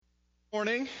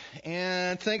Morning,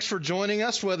 and thanks for joining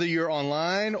us, whether you're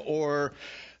online or,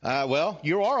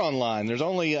 you are online. There's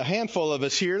only a handful of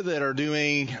us here that are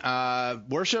doing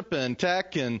worship and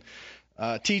tech and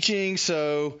teaching,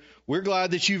 so we're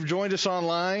glad that you've joined us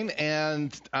online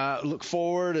and look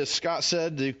forward, as Scott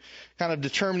said, to kind of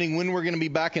determining when we're going to be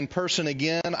back in person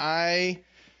again. I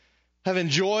have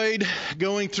enjoyed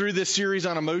going through this series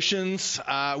on emotions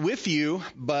with you,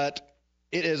 but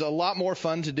it is a lot more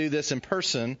fun to do this in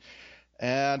person.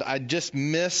 And I just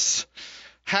miss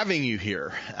having you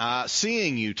here,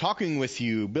 seeing you, talking with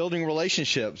you, building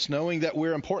relationships, knowing that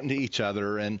we're important to each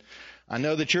other. And I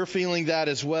know that you're feeling that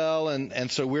as well.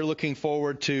 And so we're looking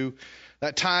forward to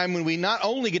that time when we not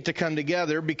only get to come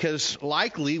together, because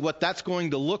likely what that's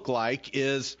going to look like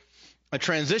is a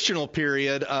transitional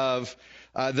period of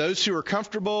those who are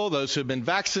comfortable, those who have been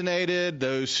vaccinated,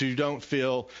 those who don't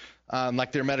feel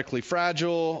like they're medically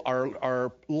fragile,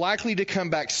 are likely to come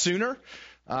back sooner.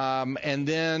 And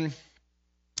then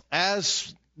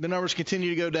as the numbers continue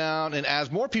to go down and as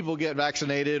more people get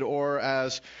vaccinated or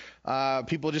as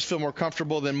people just feel more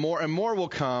comfortable, then more and more will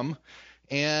come.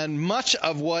 And much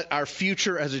of what our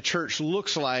future as a church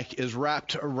looks like is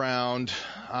wrapped around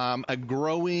a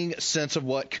growing sense of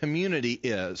what community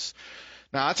is.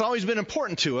 Now, it's always been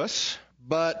important to us,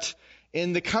 but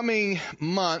in the coming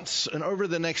months and over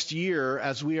the next year,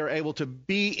 as we are able to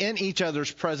be in each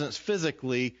other's presence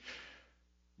physically,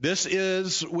 this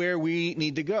is where we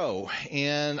need to go.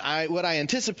 And what I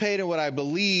anticipate and what I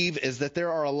believe is that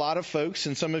there are a lot of folks,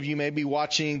 and some of you may be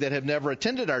watching that have never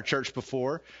attended our church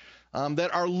before,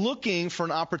 that are looking for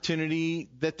an opportunity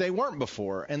that they weren't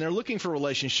before. And they're looking for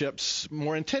relationships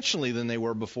more intentionally than they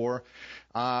were before.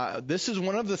 This is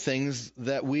one of the things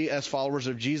that we as followers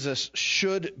of Jesus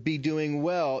should be doing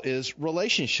well is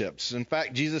relationships. In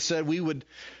fact, Jesus said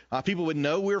people would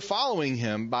know we're following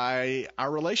him by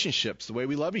our relationships, the way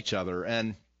we love each other.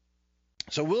 And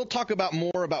so we'll talk about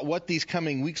more about what these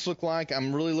coming weeks look like.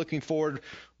 I'm really looking forward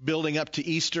building up to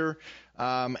Easter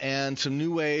and some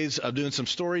new ways of doing some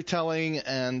storytelling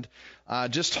and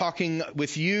just talking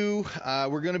with you.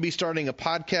 We're going to be starting a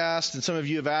podcast, and some of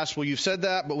you have asked, well, you've said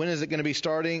that, but when is it going to be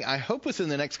starting? I hope within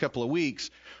the next couple of weeks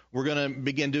we're going to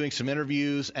begin doing some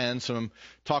interviews and some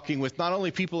talking with not only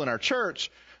people in our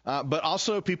church, but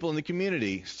also people in the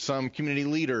community, some community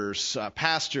leaders,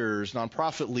 pastors,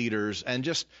 nonprofit leaders, and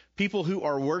just people who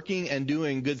are working and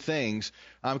doing good things,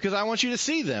 because I want you to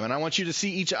see them, and I want you to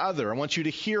see each other. I want you to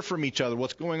hear from each other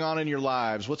what's going on in your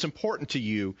lives, what's important to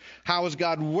you, how is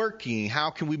God working, how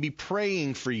can we be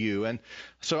praying for you. And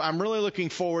so I'm really looking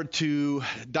forward to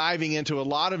diving into a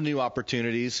lot of new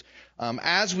opportunities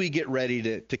as we get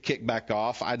ready to kick back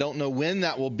off. I don't know when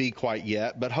that will be quite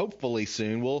yet, but hopefully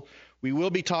soon. We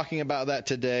will be talking about that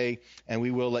today, and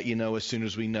we will let you know as soon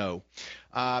as we know.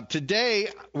 Today,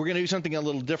 we're going to do something a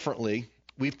little differently.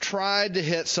 We've tried to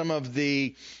hit some of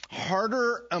the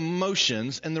harder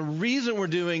emotions, and the reason we're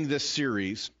doing this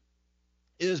series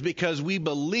is because we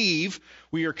believe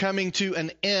we are coming to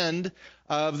an end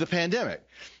of the pandemic.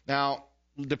 Now,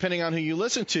 depending on who you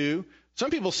listen to,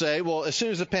 some people say, well, as soon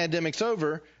as the pandemic's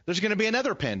over, there's going to be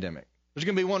another pandemic. There's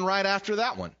going to be one right after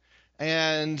that one.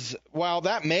 And while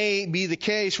that may be the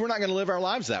case, we're not going to live our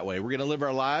lives that way. We're going to live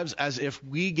our lives as if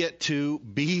we get to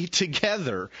be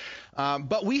together.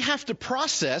 But we have to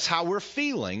process how we're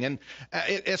feeling. And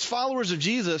as followers of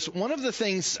Jesus, one of the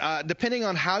things, depending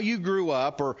on how you grew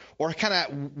up or kind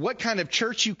of what kind of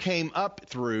church you came up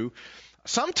through,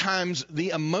 sometimes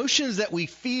the emotions that we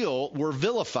feel were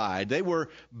vilified. They were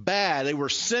bad. They were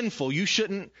sinful. You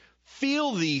shouldn't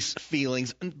feel these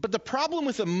feelings. But the problem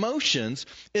with emotions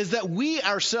is that we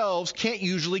ourselves can't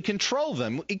usually control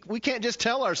them. We can't just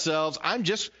tell ourselves, I'm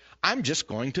just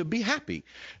going to be happy.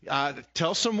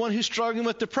 Tell someone who's struggling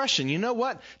with depression, you know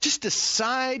what? Just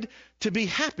decide to be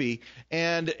happy,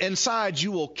 and inside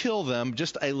you will kill them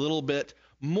just a little bit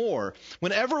more.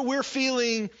 Whenever we're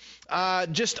feeling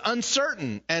just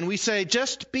uncertain and we say,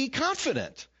 just be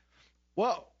confident.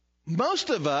 Well, most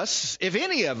of us, if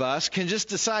any of us, can just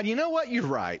decide, you know what, you're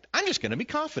right. I'm just going to be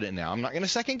confident now. I'm not going to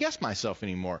second guess myself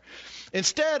anymore.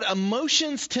 Instead,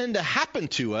 emotions tend to happen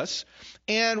to us,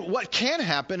 and what can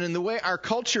happen, and the way our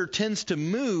culture tends to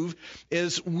move,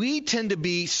 is we tend to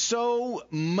be so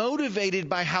motivated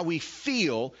by how we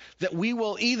feel that we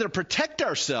will either protect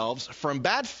ourselves from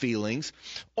bad feelings,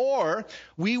 or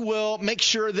we will make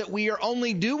sure that we are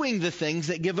only doing the things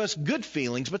that give us good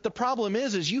feelings. But the problem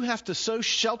is you have to so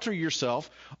shelter yourself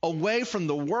away from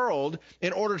the world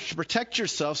in order to protect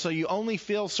yourself, so you only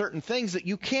feel certain things that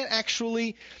you can't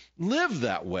actually live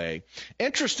that way.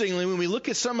 Interestingly, when we look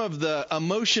at some of the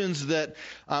emotions that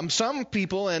some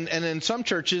people and in some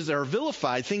churches are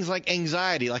vilified, things like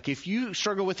anxiety, like if you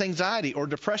struggle with anxiety or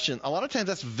depression, a lot of times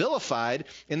that's vilified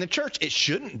in the church. It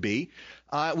shouldn't be.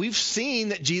 We've seen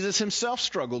that Jesus himself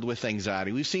struggled with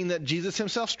anxiety. We've seen that Jesus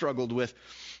himself struggled with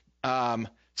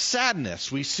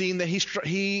sadness. We've seen that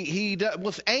he dealt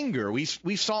with anger. We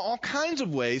saw all kinds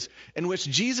of ways in which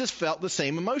Jesus felt the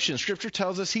same emotions. Scripture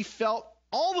tells us he felt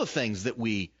all the things that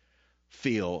we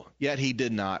feel, yet he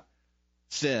did not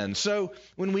sin. So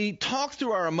when we talk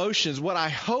through our emotions, what I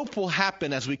hope will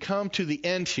happen as we come to the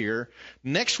end here,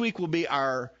 next week will be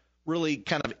our really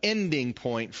kind of ending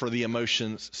point for the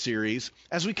emotions series.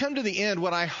 As we come to the end,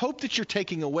 what I hope that you're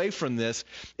taking away from this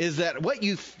is that what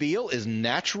you feel is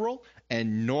natural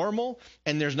and normal,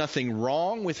 and there's nothing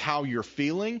wrong with how you're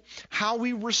feeling. How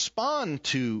we respond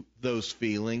to those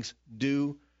feelings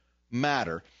do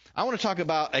matter. I want to talk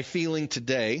about a feeling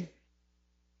today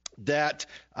that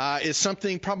is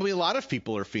something probably a lot of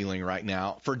people are feeling right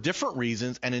now for different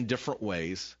reasons and in different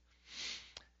ways.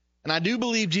 And I do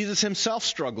believe Jesus himself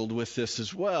struggled with this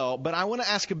as well, but I want to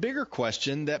ask a bigger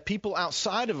question that people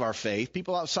outside of our faith,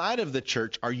 people outside of the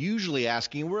church are usually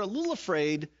asking. We're a little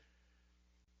afraid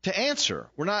to answer.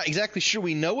 We're not exactly sure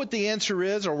we know what the answer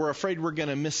is, or we're afraid we're going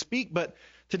to misspeak. But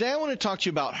today I want to talk to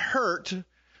you about hurt,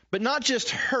 but not just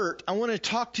hurt. I want to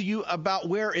talk to you about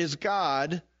where is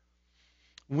God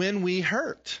when we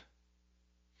hurt.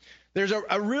 There's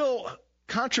a real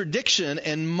contradiction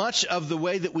in much of the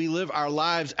way that we live our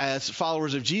lives as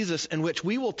followers of Jesus, in which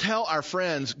we will tell our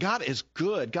friends, God is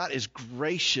good, God is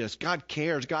gracious, God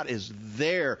cares, God is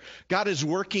there, God is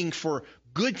working for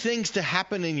good things to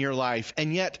happen in your life.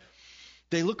 And yet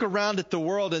they look around at the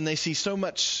world and they see so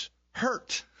much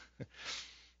hurt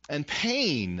and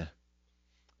pain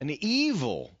and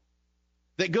evil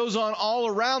that goes on all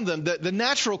around them. The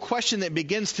natural question that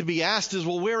begins to be asked is,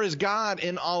 well, where is God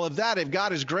in all of that? If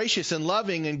God is gracious and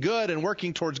loving and good and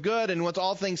working towards good and wants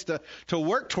all things to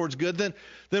work towards good,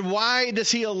 then why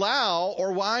does he allow,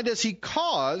 or why does he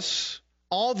cause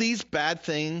all these bad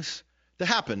things to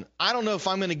happen? I don't know if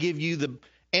I'm going to give you the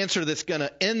answer that's going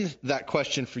to end that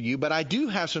question for you, but I do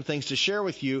have some things to share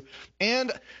with you.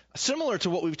 And similar to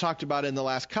what we've talked about in the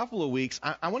last couple of weeks,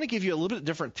 I want to give you a little bit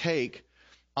different take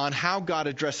on how God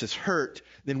addresses hurt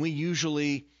than we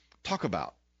usually talk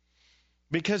about.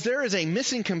 Because there is a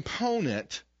missing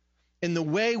component in the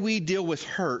way we deal with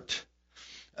hurt.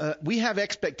 We have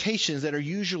expectations that are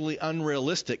usually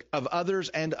unrealistic of others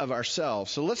and of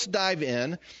ourselves. So let's dive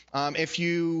in. If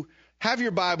you have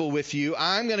your Bible with you,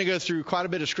 I'm going to go through quite a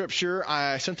bit of Scripture.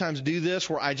 I sometimes do this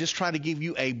where I just try to give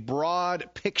you a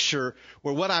broad picture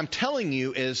where what I'm telling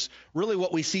you is really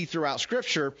what we see throughout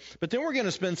Scripture. But then we're going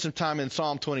to spend some time in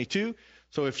Psalm 22.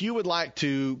 So if you would like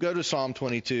to go to Psalm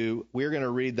 22, we're going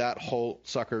to read that whole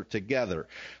sucker together.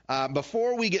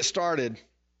 Before we get started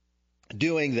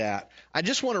doing that, I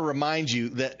just want to remind you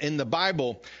that in the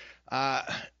Bible,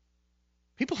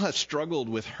 people have struggled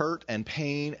with hurt and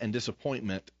pain and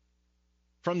disappointment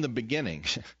from the beginning.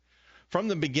 From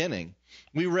the beginning.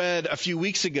 We read a few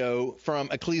weeks ago from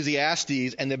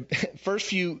Ecclesiastes, and the first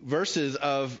few verses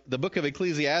of the book of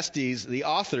Ecclesiastes, the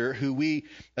author, who we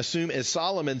assume is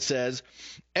Solomon, says,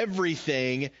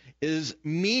 everything is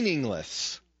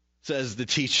meaningless, says the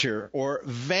teacher, or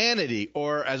vanity,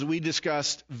 or as we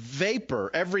discussed, vapor.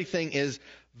 Everything is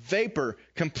vapor,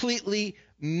 completely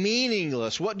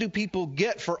meaningless. What do people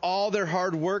get for all their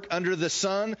hard work under the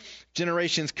sun?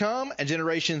 Generations come and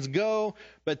generations go,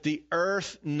 but the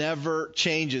earth never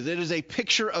changes. It is a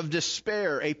picture of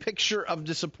despair, a picture of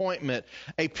disappointment,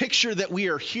 a picture that we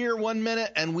are here one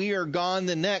minute and we are gone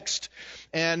the next.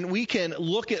 And we can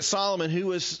look at Solomon,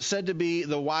 who is said to be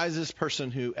the wisest person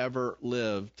who ever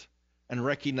lived, and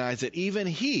recognize that even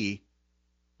he,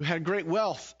 who had great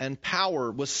wealth and power,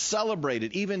 was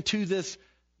celebrated, even to this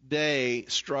day,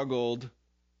 struggled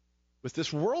with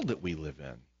this world that we live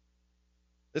in.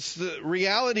 It's the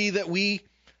reality that we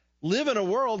live in a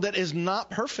world that is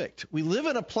not perfect. We live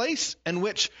in a place in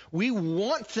which we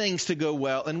want things to go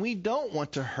well and we don't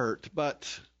want to hurt,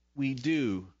 but we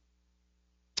do.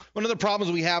 One of the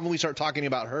problems we have when we start talking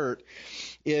about hurt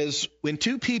is when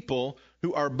two people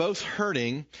who are both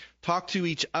hurting talk to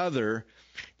each other,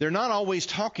 they're not always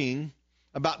talking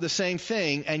about the same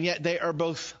thing, and yet they are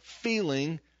both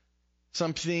feeling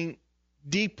something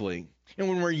deeply. And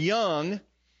when we're young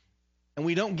and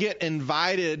we don't get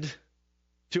invited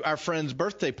to our friend's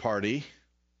birthday party,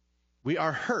 we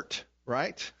are hurt,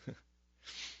 right?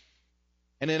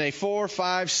 And in a 4,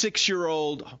 5,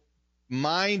 6-year-old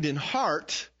mind and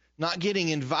heart, not getting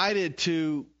invited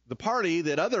to the party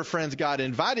that other friends got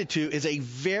invited to is a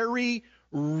very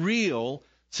real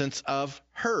sense of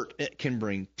hurt. It can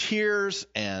bring tears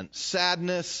and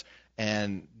sadness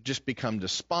and just become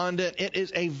despondent. It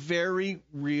is a very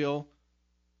real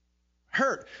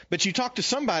hurt. But you talk to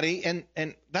somebody,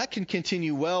 and that can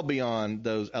continue well beyond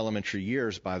those elementary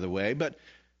years, by the way. But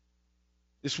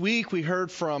this week we heard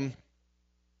from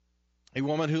a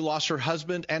woman who lost her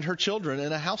husband and her children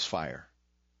in a house fire.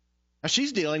 Now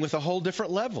she's dealing with a whole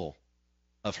different level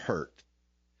of hurt.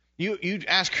 You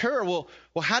ask her, well,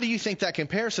 how do you think that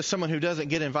compares to someone who doesn't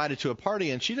get invited to a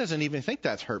party? And she doesn't even think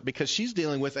that's hurt because she's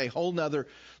dealing with a whole nother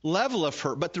level of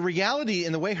hurt. But the reality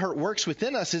and the way hurt works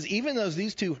within us is even though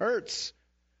these two hurts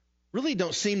really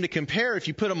don't seem to compare if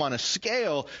you put them on a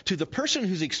scale to the person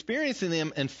who's experiencing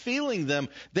them and feeling them,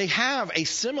 they have a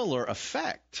similar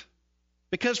effect.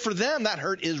 Because for them, that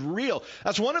hurt is real.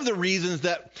 That's one of the reasons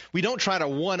that we don't try to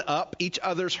one-up each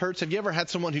other's hurts. Have you ever had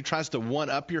someone who tries to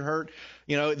one-up your hurt?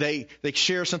 You know, they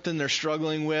share something they're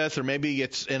struggling with, or maybe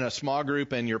it's in a small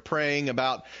group and you're praying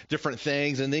about different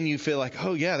things, and then you feel like,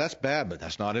 oh, yeah, that's bad, but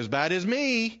that's not as bad as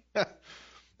me.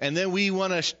 And then we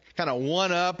want to kind of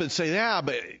one-up and say, yeah,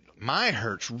 but my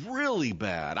hurt's really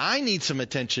bad. I need some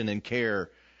attention and care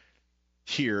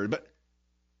here. But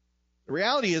the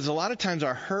reality is a lot of times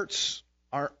our hurts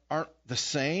aren't the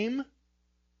same,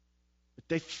 but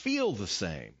they feel the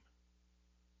same.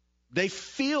 They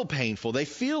feel painful. They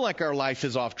feel like our life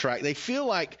is off track. They feel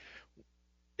like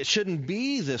it shouldn't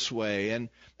be this way. And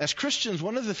as Christians,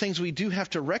 one of the things we do have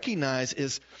to recognize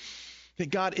is that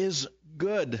God is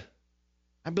good.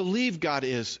 I believe God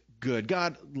is good.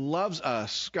 God loves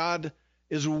us. God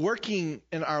is working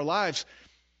in our lives.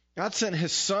 God sent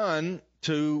his Son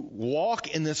to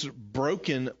walk in this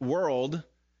broken world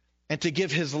and to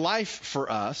give his life for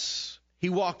us. He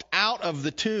walked out of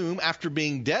the tomb after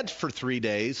being dead for 3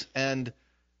 days, and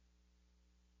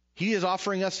he is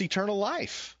offering us eternal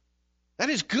life. That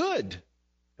is good.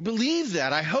 I believe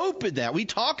that. I hope in that. We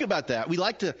talk about that. We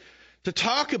like to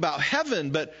talk about heaven,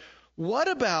 but what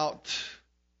about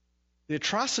the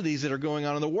atrocities that are going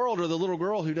on in the world, or the little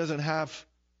girl who doesn't have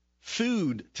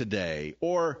food today,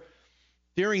 or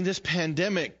during this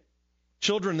pandemic,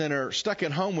 children that are stuck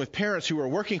at home with parents who are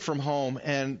working from home,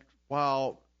 and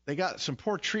while they got some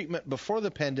poor treatment before the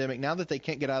pandemic, now that they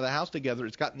can't get out of the house together,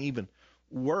 it's gotten even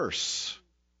worse.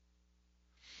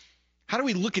 How do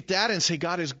we look at that and say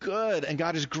God is good, and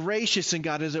God is gracious, and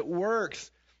God is at work?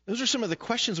 Those are some of the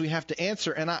questions we have to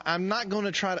answer, and I'm not going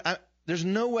to try to... There's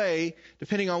no way,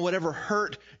 depending on whatever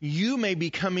hurt you may be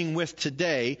coming with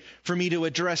today, for me to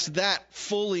address that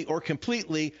fully or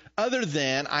completely, other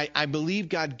than I believe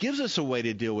God gives us a way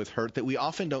to deal with hurt that we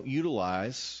often don't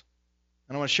utilize.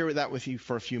 And I want to share that with you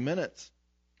for a few minutes.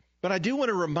 But I do want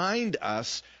to remind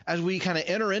us, as we kind of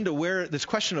enter into this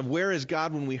question of where is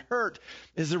God when we hurt,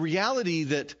 is the reality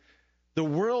that the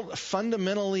world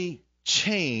fundamentally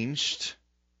changed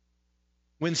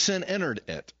when sin entered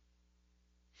it.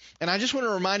 And I just want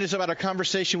to remind us about a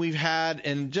conversation we've had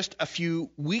in just a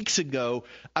few weeks ago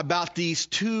about these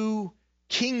two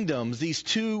kingdoms, these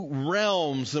two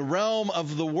realms, the realm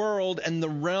of the world and the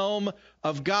realm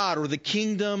of God, or the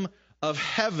kingdom of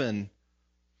heaven.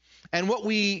 And what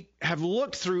we have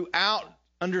looked throughout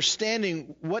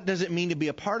understanding what does it mean to be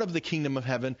a part of the kingdom of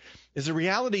heaven is the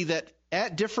reality that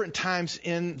at different times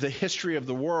in the history of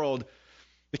the world,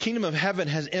 the kingdom of heaven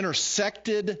has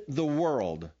intersected the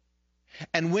world.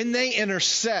 And when they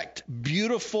intersect,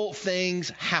 beautiful things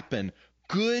happen.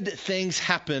 Good things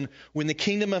happen when the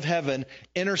kingdom of heaven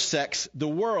intersects the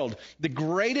world. The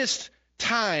greatest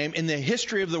time in the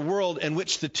history of the world in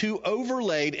which the two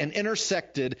overlaid and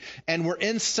intersected and were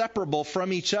inseparable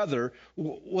from each other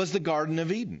was the Garden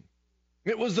of Eden.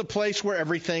 It was the place where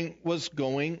everything was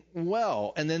going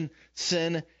well. And then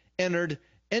sin entered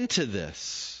into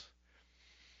this.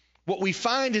 What we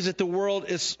find is that the world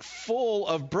is full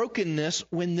of brokenness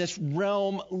when this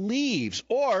realm leaves,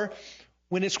 or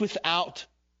when it's without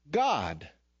God.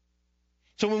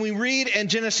 So when we read in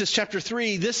Genesis chapter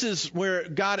 3, this is where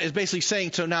God is basically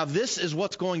saying, so now this is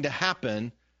what's going to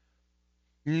happen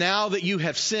now that you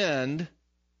have sinned,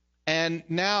 and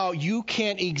now you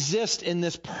can't exist in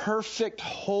this perfect,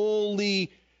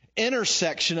 holy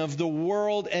intersection of the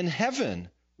world and heaven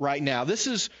right now. This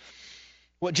is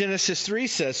what Genesis 3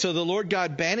 says. So the Lord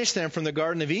God banished them from the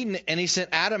Garden of Eden, and he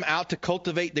sent Adam out to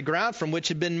cultivate the ground from which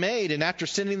had been made. And after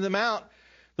sending them out,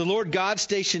 the Lord God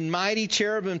stationed mighty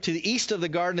cherubim to the east of the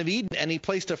Garden of Eden, and he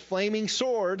placed a flaming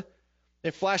sword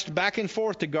that flashed back and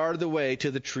forth to guard the way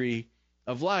to the tree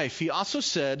of life. He also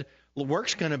said, well,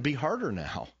 work's going to be harder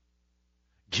now.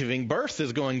 Giving birth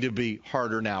is going to be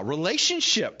harder now.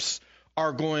 Relationships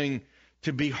are going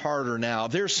to be harder now.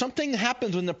 There's something that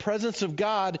happens when the presence of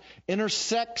God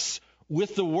intersects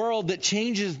with the world that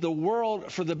changes the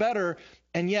world for the better,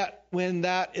 and yet when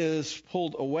that is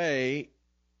pulled away,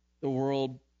 the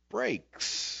world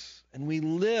breaks, and we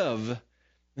live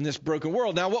in this broken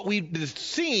world. Now, what we've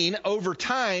seen over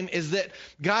time is that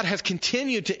God has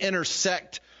continued to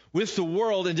intersect with the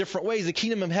world in different ways. The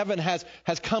kingdom of heaven has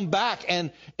come back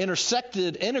and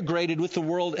integrated with the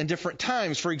world in different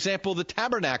times. For example, the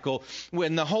tabernacle,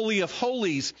 when the Holy of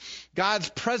Holies, God's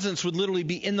presence would literally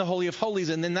be in the Holy of Holies,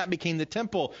 and then that became the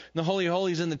temple. In the Holy of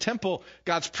Holies in the temple,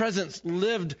 God's presence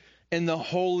lived in the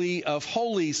Holy of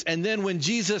Holies. And then when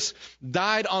Jesus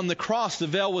died on the cross, the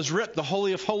veil was ripped. The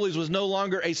Holy of Holies was no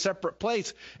longer a separate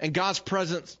place, and God's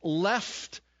presence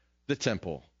left the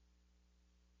temple.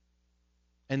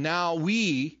 And now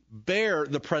we bear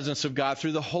the presence of God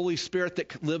through the Holy Spirit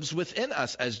that lives within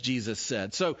us, as Jesus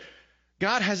said. So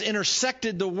God has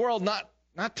intersected the world,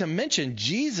 not to mention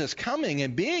Jesus coming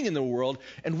and being in the world,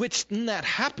 and which when that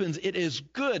happens, it is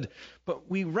good. But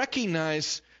we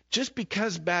recognize just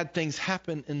because bad things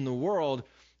happen in the world,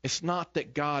 it's not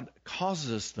that God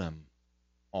causes them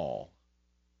all.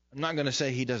 I'm not going to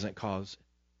say he doesn't cause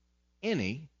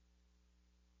any.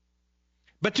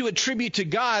 But to attribute to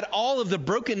God all of the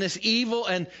brokenness, evil,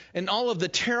 and all of the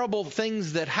terrible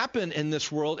things that happen in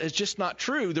this world is just not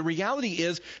true. The reality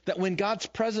is that when God's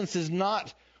presence is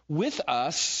not with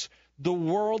us, the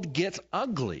world gets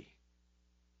ugly.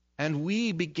 And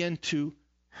we begin to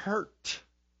hurt.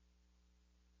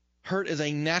 Hurt is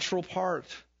a natural part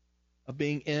of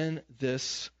being in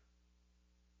this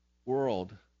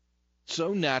world.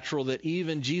 So natural that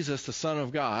even Jesus, the Son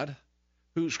of God,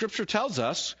 who Scripture tells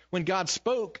us when God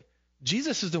spoke,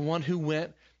 Jesus is the one who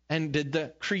went and did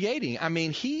the creating. I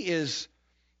mean, he is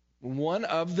one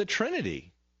of the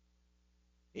Trinity.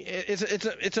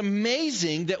 It's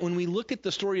amazing that when we look at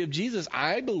the story of Jesus,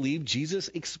 I believe Jesus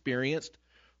experienced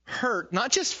hurt,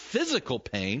 not just physical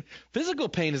pain. Physical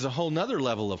pain is a whole nother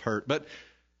level of hurt, but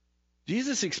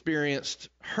Jesus experienced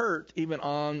hurt even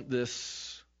on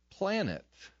this planet.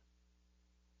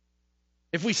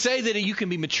 If we say that you can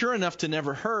be mature enough to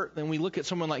never hurt, then we look at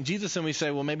someone like Jesus and we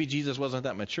say, well, maybe Jesus wasn't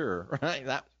that mature, right?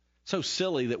 That's so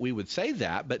silly that we would say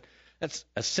that, but that's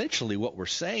essentially what we're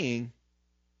saying.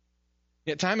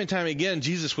 Yet time and time again,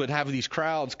 Jesus would have these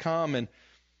crowds come and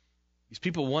these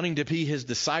people wanting to be his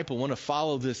disciple, want to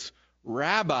follow this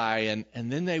rabbi, and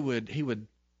then he would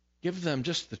give them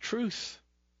just the truth.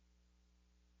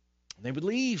 And they would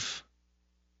leave.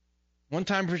 One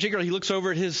time in particular, he looks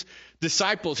over at his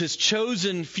disciples, his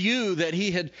chosen few that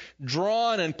he had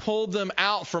drawn and pulled them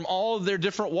out from all of their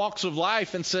different walks of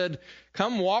life and said,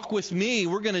 come walk with me.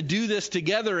 We're going to do this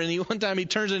together. And one time he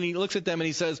turns and he looks at them and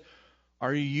he says,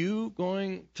 are you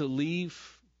going to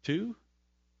leave too?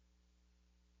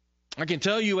 I can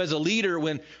tell you as a leader,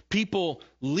 when people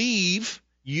leave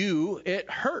you,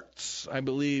 it hurts. I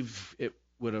believe it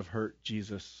would have hurt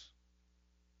Jesus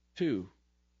too.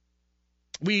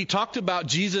 We talked about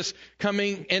Jesus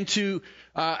coming into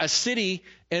a city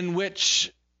in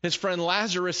which his friend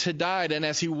Lazarus had died. And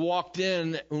as he walked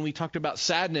in, when we talked about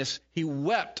sadness, he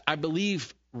wept. I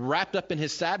believe wrapped up in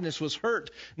his sadness was hurt.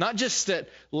 Not just that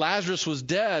Lazarus was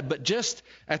dead, but just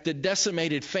at the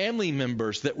decimated family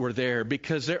members that were there.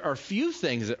 Because there are few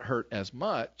things that hurt as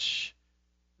much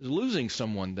as losing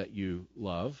someone that you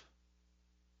love.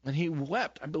 And he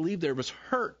wept. I believe there was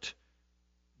hurt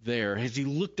there as he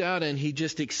looked out and he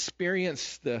just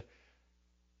experienced the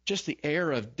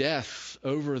air of death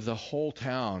over the whole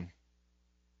town.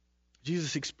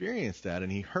 Jesus experienced that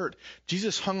and he hurt.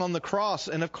 Jesus hung on the cross,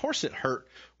 and of course it hurt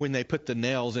when they put the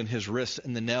nails in his wrists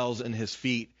and the nails in his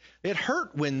feet. It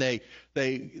hurt when they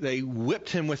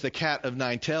whipped him with the cat of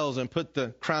nine tails and put the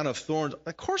crown of thorns.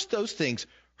 Of course those things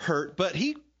hurt, but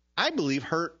he, I believe,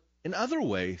 hurt in other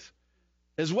ways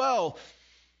as well.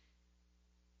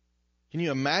 Can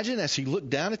you imagine as he looked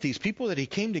down at these people that he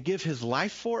came to give his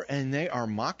life for, and they are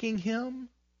mocking him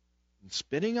and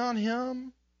spitting on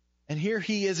him? And here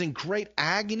he is in great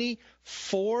agony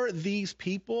for these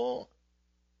people.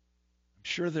 I'm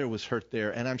sure there was hurt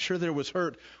there, and I'm sure there was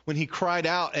hurt when he cried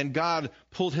out and God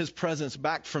pulled his presence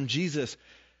back from Jesus.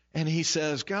 And he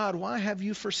says, God, why have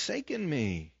you forsaken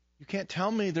me? You can't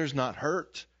tell me there's not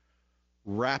hurt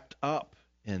wrapped up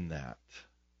in that.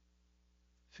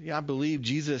 See, I believe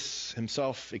Jesus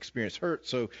himself experienced hurt.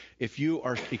 So if you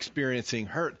are experiencing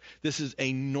hurt, this is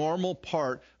a normal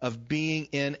part of being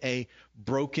in a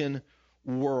broken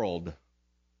world.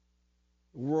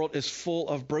 The world is full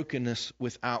of brokenness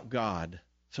without God.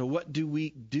 So what do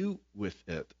we do with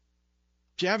it?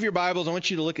 If you have your Bibles, I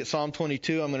want you to look at Psalm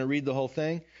 22. I'm going to read the whole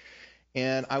thing.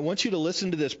 And I want you to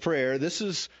listen to this prayer. This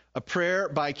is a prayer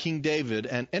by King David.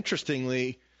 And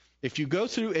interestingly, if you go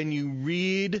through and you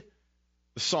read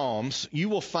the Psalms, you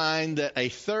will find that a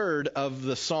third of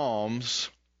the Psalms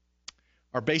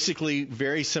are basically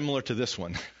very similar to this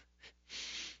one.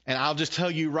 And I'll just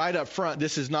tell you right up front,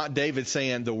 this is not David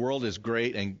saying the world is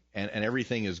great and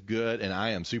everything is good and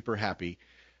I am super happy.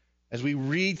 As we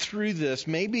read through this,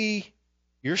 maybe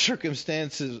your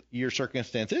circumstance is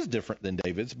different than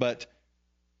David's, but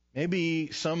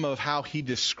maybe some of how he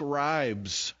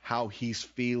describes how he's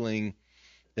feeling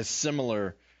is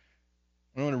similar.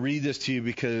 I want to read this to you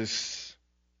because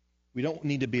we don't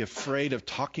need to be afraid of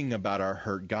talking about our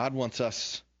hurt. God wants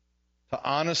us to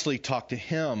honestly talk to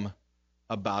him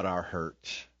about our hurt.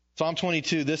 Psalm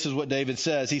 22, this is what David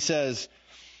says. He says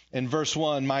in verse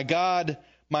 1, my God,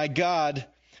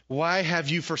 why have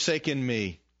you forsaken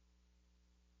me?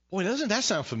 Boy, doesn't that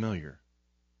sound familiar?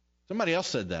 Somebody else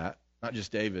said that, not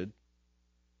just David.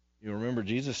 You remember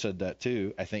Jesus said that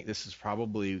too. I think this is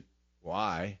probably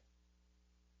why.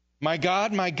 My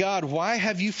God, why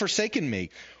have you forsaken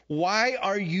me? Why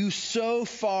are you so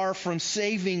far from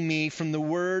saving me from the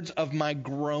words of my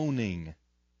groaning?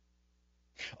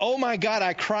 Oh my God,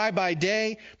 I cry by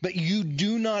day, but you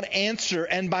do not answer,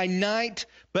 and by night,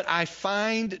 but I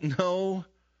find no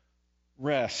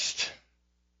rest.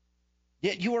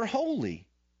 Yet you are holy,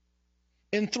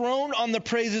 enthroned on the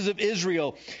praises of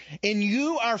Israel. In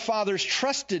you our fathers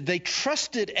trusted. They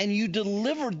trusted, and you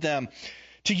delivered them.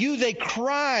 To you they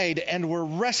cried and were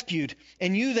rescued.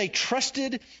 In you they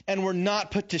trusted and were not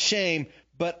put to shame.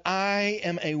 But I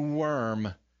am a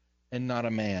worm and not a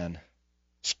man,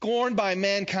 scorned by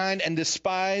mankind and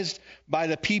despised by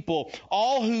the people.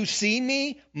 All who see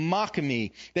me mock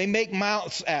me. They make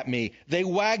mouths at me. They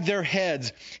wag their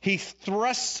heads. He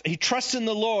trusts in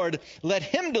the Lord. Let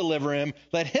him deliver him.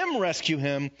 Let him rescue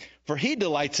him, for he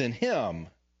delights in him.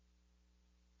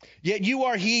 Yet you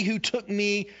are he who took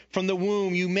me from the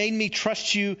womb. You made me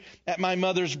trust you at my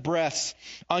mother's breasts.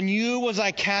 On you was I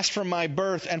cast from my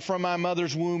birth, and from my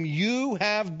mother's womb you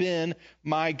have been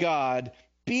my God.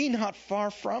 Be not far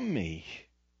from me,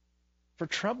 for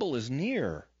trouble is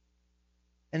near,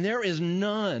 and there is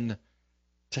none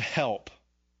to help.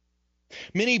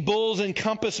 Many bulls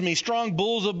encompass me. Strong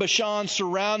bulls of Bashan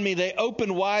surround me. They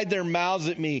open wide their mouths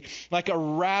at me like a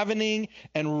ravening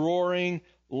and roaring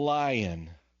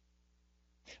lion.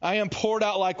 I am poured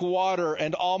out like water,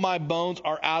 and all my bones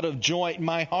are out of joint.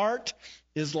 My heart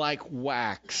is like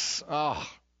wax.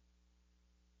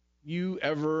 You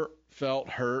ever felt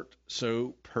hurt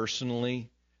so personally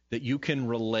that you can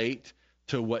relate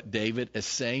to what David is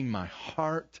saying? My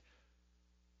heart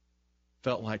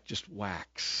felt like just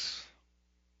wax.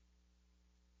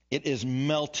 It is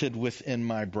melted within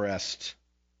my breast.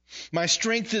 My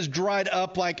strength is dried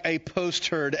up like a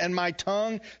potsherd, and my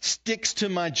tongue sticks to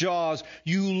my jaws.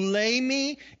 You lay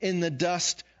me in the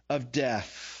dust of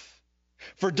death.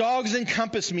 For dogs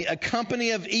encompass me. A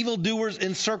company of evildoers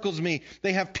encircles me.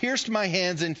 They have pierced my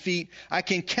hands and feet. I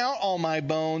can count all my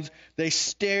bones. They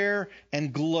stare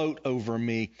and gloat over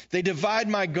me. They divide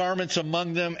my garments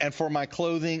among them, and for my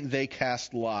clothing they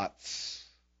cast lots.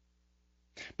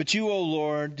 But you, O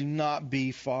Lord, do not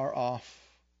be far off.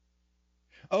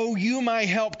 O you, my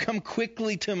help, come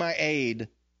quickly to my aid.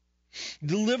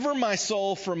 Deliver my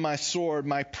soul from my sword,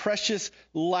 my precious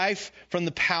life from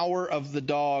the power of the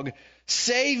dog.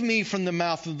 Save me from the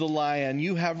mouth of the lion.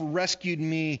 You have rescued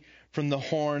me from the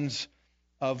horns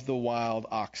of the wild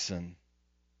oxen.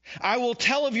 I will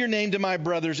tell of your name to my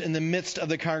brothers in the midst of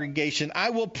the congregation. I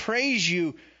will praise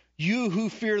you, you who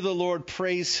fear the Lord,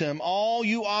 praise him. All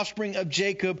you offspring of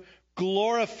Jacob,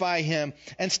 glorify him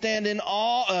and stand in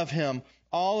awe of him,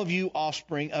 all of you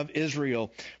offspring of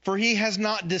Israel. For he has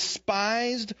not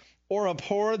despised or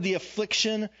abhorred the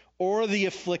affliction or the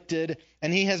afflicted,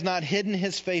 and he has not hidden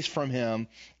his face from him,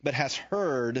 but has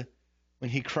heard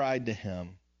when he cried to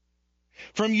him.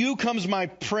 From you comes my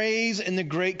praise in the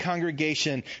great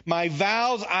congregation. My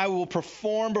vows I will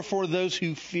perform before those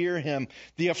who fear him.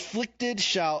 The afflicted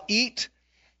shall eat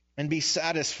and be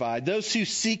satisfied. Those who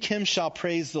seek him shall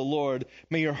praise the Lord.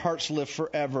 May your hearts live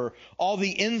forever. All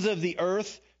the ends of the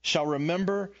earth shall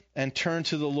remember and turn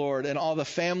to the Lord, and all the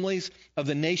families of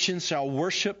the nations shall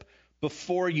worship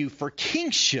before you. For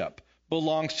kingship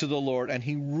belongs to the Lord, and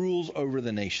he rules over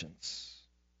the nations.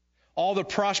 All the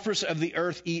prosperous of the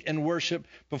earth eat and worship.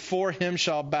 Before him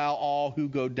shall bow all who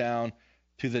go down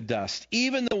to the dust,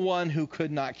 even the one who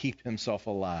could not keep himself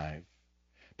alive.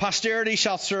 Posterity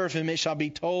shall serve him. It shall be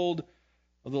told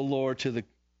of the Lord to the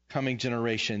coming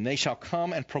generation. They shall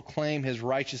come and proclaim his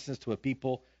righteousness to a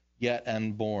people yet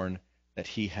unborn, that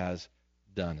he has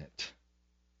done it.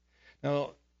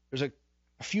 Now, there's a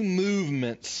few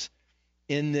movements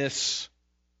in this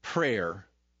prayer.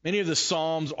 Many of the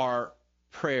Psalms are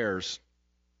prayers.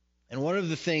 And one of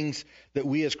the things that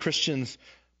we as Christians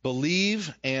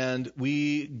believe and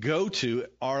we go to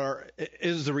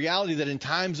is the reality that in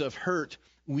times of hurt,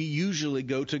 we usually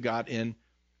go to God in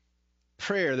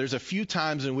prayer. There's a few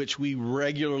times in which we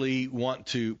regularly want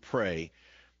to pray.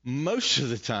 Most of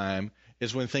the time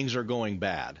is when things are going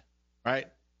bad, right?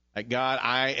 Like, God,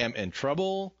 I am in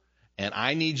trouble, and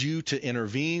I need you to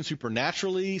intervene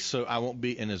supernaturally so I won't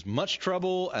be in as much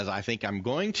trouble as I think I'm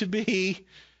going to be.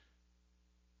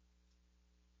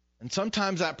 And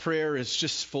sometimes that prayer is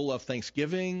just full of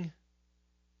thanksgiving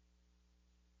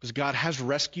because God has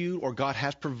rescued, or God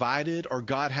has provided, or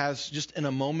God has just in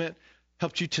a moment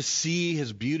helped you to see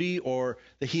his beauty, or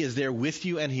that he is there with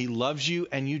you and he loves you,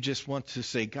 and you just want to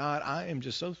say, God, I am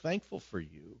just so thankful for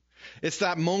you. It's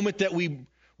that moment that we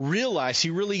realize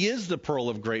he really is the pearl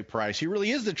of great price. He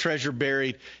really is the treasure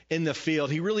buried in the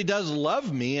field. He really does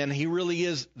love me, and he really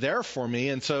is there for me.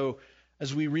 And so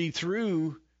as we read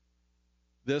through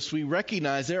this, we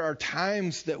recognize there are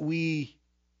times that we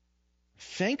are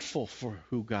thankful for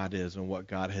who God is and what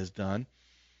God has done.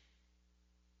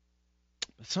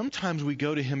 But sometimes we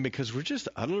go to him because we're just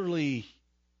utterly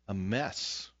a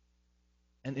mess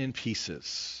and in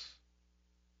pieces.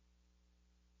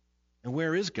 And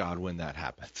where is God when that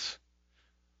happens?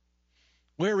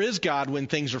 Where is God when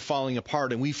things are falling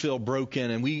apart and we feel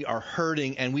broken and we are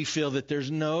hurting and we feel that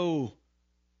there's no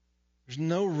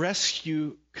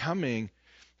rescue coming?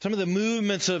 Some of the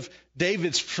movements of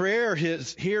David's prayer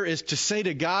here is to say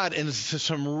to God in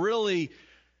some really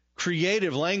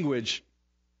creative language,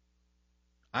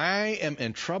 I am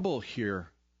in trouble here.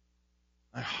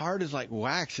 My heart is like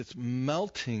wax. It's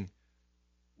melting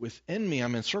within me.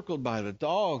 I'm encircled by the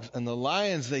dogs and the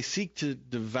lions. They seek to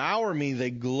devour me. They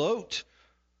gloat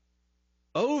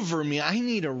over me. I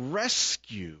need a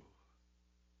rescue.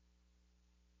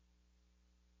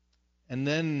 And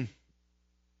then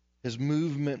his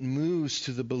movement moves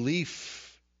to the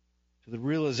belief, to the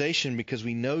realization, because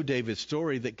we know David's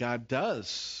story, that God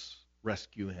does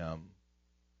rescue him.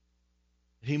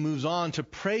 He moves on to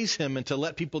praise him and to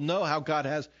let people know how God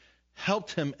has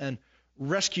helped him and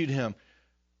rescued him.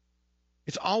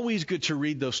 It's always good to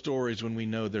read those stories when we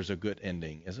know there's a good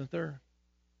ending, isn't there?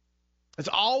 It's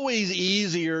always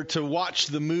easier to watch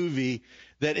the movie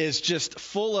that is just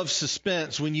full of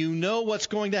suspense when you know what's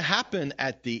going to happen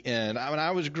at the end. When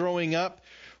I was growing up,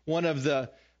 one of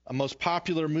the most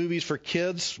popular movies for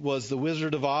kids was The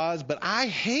Wizard of Oz, but I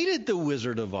hated The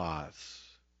Wizard of Oz.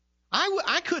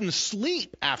 I couldn't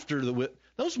sleep after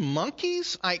those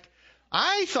monkeys.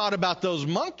 I thought about those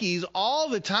monkeys all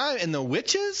the time, and the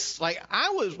witches.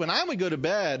 When I would go to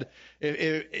bed,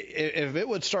 if it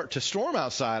would start to storm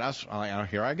outside, I was like,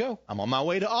 here I go. I'm on my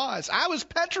way to Oz. I was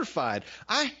petrified.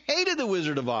 I hated The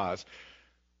Wizard of Oz.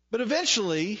 But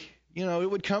eventually,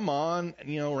 it would come on,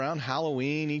 around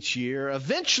Halloween each year.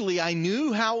 Eventually, I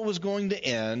knew how it was going to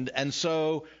end, and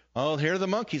so, here are the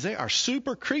monkeys. They are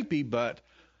super creepy, but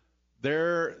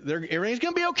everything's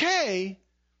going to be okay.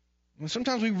 And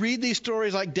sometimes we read these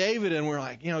stories like David, and we're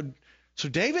like, so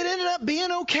David ended up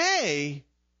being okay.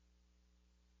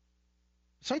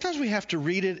 Sometimes we have to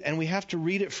read it, and we have to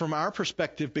read it from our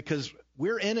perspective because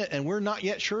we're in it, and we're not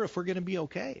yet sure if we're going to be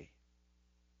okay.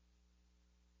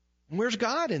 And where's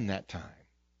God in that time?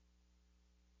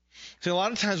 So a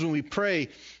lot of times when we pray,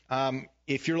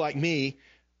 if you're like me,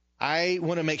 I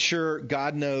want to make sure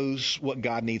God knows what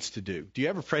God needs to do. Do you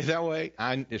ever pray that way?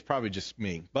 It's probably just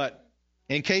me. But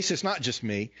in case it's not just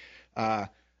me,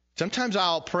 sometimes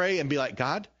I'll pray and be like,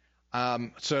 God,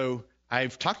 so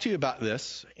I've talked to you about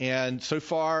this, and so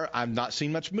far I've not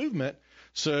seen much movement.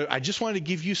 So I just wanted to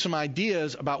give you some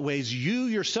ideas about ways you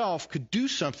yourself could do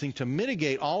something to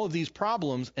mitigate all of these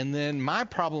problems, and then my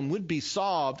problem would be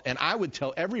solved, and I would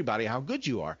tell everybody how good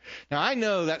you are. Now, I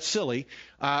know that's silly,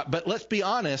 but let's be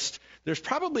honest. There's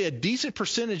probably a decent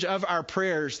percentage of our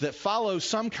prayers that follow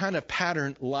some kind of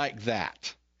pattern like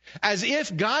that. As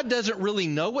if God doesn't really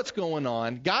know what's going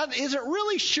on. God isn't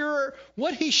really sure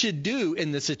what he should do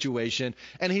in the situation,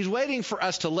 and he's waiting for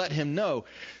us to let him know.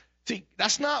 See,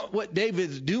 that's not what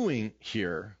David's doing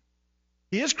here.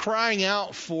 He is crying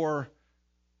out for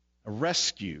a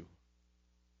rescue.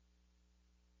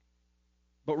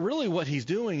 But really what he's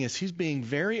doing is he's being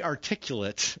very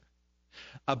articulate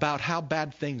about how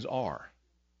bad things are.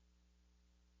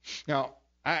 Now,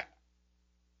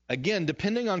 again,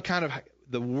 depending on kind of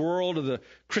the world of the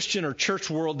Christian or church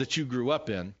world that you grew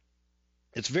up in,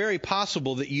 it's very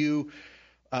possible that you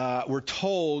were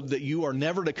told that you are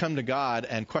never to come to God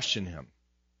and question him.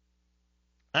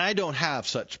 I don't have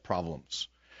such problems.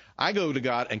 I go to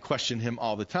God and question him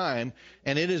all the time,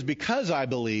 and it is because I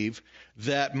believe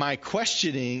that my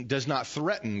questioning does not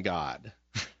threaten God.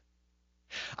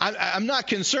 I'm not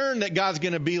concerned that God's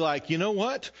going to be like, you know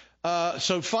what?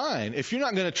 So fine. If you're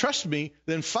not going to trust me,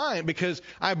 then fine, because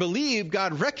I believe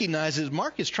God recognizes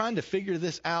Mark is trying to figure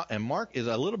this out, and Mark is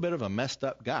a little bit of a messed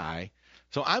up guy.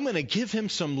 So I'm going to give him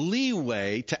some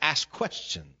leeway to ask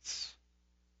questions.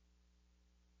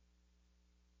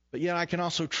 But yet I can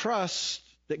also trust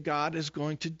that God is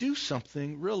going to do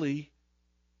something really,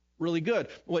 really good.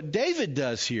 What David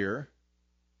does here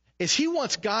is he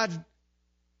wants God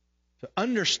to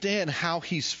understand how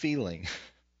he's feeling.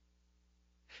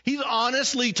 He's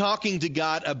honestly talking to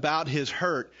God about his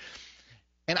hurt.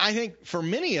 And I think for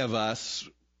many of us,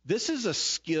 this is a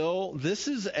skill, this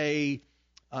is a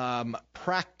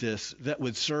practice that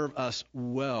would serve us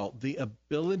well. The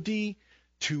ability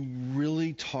to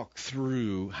really talk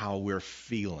through how we're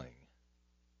feeling.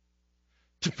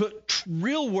 To put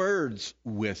real words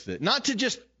with it. Not to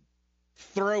just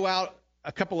throw out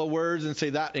a couple of words and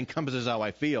say that encompasses how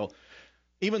I feel.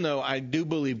 Even though I do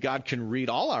believe God can read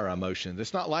all our emotions.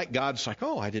 It's not like God's like,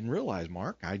 oh, I didn't realize,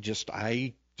 Mark. I just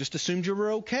assumed you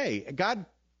were okay. God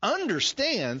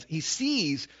understands. He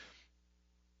sees.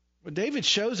 What David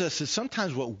shows us is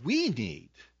sometimes what we need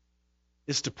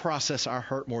is to process our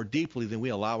hurt more deeply than we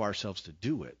allow ourselves to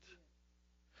do it.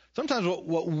 Sometimes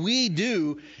what we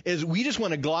do is we just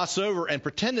want to gloss over and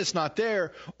pretend it's not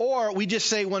there, or we just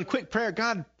say one quick prayer,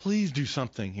 God, please do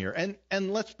something here.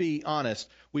 And let's be honest,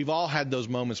 we've all had those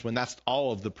moments when that's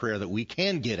all of the prayer that we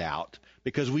can get out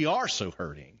because we are so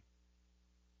hurting.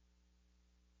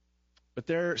 But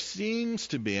there seems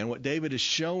to be, and what David is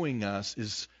showing us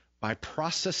is by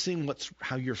processing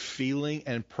how you're feeling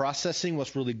and processing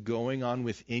what's really going on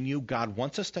within you, God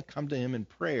wants us to come to him in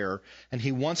prayer, and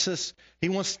he wants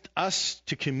us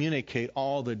to communicate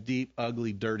all the deep,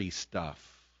 ugly, dirty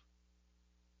stuff.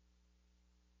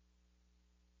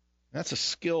 That's a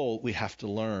skill we have to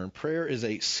learn. Prayer is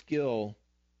a skill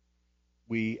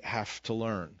we have to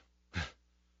learn.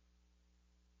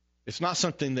 It's not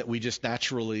something that we just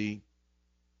naturally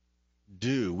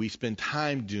do. We spend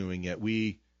time doing it.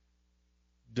 We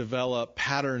develop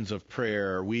patterns of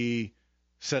prayer. We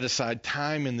set aside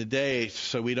time in the day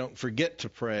so we don't forget to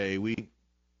pray.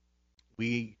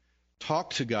 We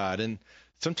talk to God, and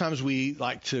sometimes we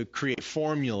like to create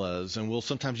formulas, and we'll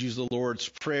sometimes use the Lord's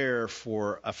Prayer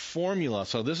for a formula.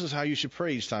 So this is how you should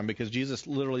pray each time, because Jesus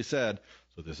literally said,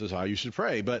 so this is how you should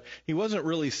pray. But he wasn't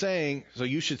really saying, so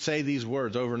you should say these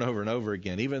words over and over and over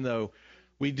again, even though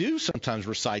we do sometimes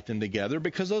recite them together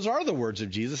because those are the words of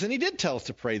Jesus, and he did tell us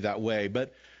to pray that way.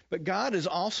 But God is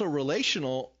also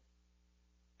relational,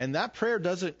 and that prayer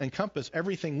doesn't encompass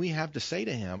everything we have to say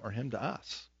to him or him to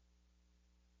us.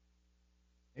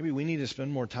 Maybe we need to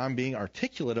spend more time being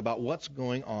articulate about what's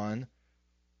going on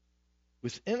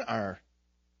within our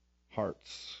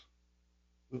hearts.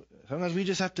 Sometimes we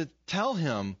just have to tell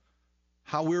him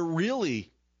how we're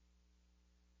really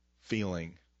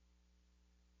feeling.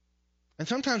 And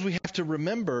sometimes we have to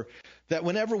remember that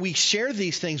whenever we share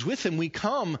these things with him, we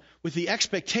come with the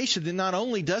expectation that not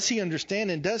only does he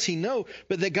understand and does he know,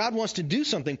 but that God wants to do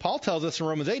something. Paul tells us in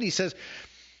Romans 8, he says,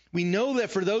 we know that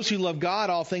for those who love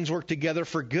God, all things work together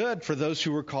for good, for those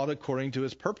who were called according to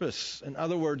his purpose. In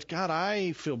other words, God,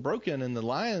 I feel broken, and the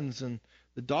lions and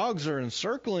the dogs are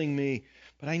encircling me,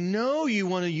 but I know you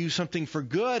want to use something for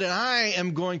good, and I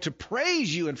am going to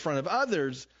praise you in front of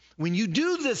others when you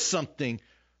do this something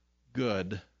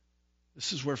good.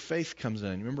 This is where faith comes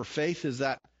in. Remember, faith is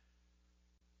that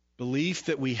belief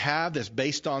that we have that's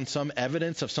based on some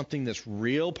evidence of something that's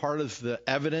real. Part of the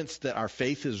evidence that our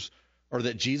faith is, or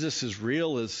that Jesus is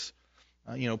real, is,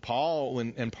 Paul,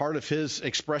 and part of his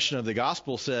expression of the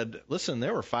gospel said, listen,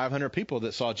 there were 500 people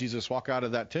that saw Jesus walk out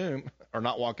of that tomb, or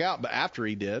not walk out, but after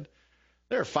he did.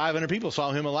 There are 500 people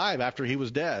saw him alive after he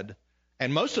was dead.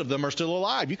 And most of them are still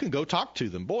alive. You can go talk to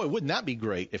them. Boy, wouldn't that be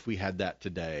great if we had that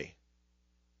today?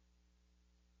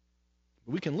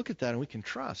 We can look at that and we can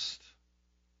trust.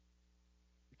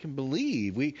 We can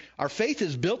believe. Our faith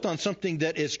is built on something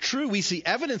that is true. We see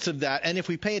evidence of that. And if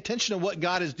we pay attention to what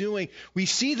God is doing, we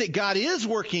see that God is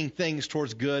working things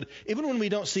towards good, even when we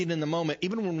don't see it in the moment,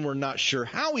 even when we're not sure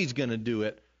how he's going to do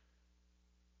it.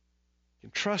 You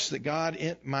can trust that God,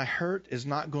 my hurt is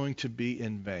not going to be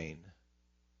in vain.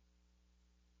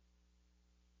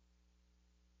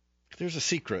 There's a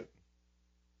secret,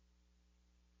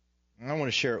 and I want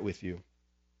to share it with you.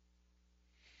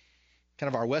 Kind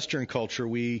of our Western culture,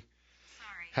 we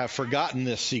have forgotten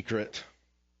this secret.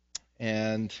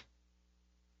 And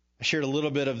I shared a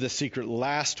little bit of this secret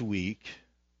last week.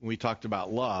 when we talked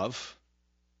about love.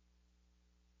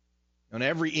 On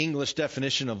every English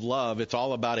definition of love, it's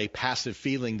all about a passive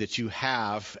feeling that you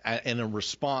have in a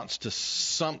response to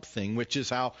something, which is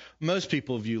how most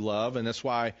people view love, and that's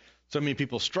why so many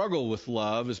people struggle with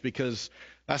love, is because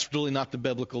that's really not the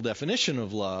biblical definition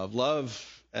of love.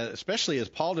 Love, especially as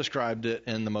Paul described it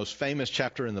in the most famous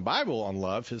chapter in the Bible on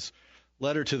love, his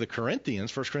letter to the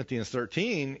Corinthians, 1 Corinthians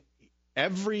 13,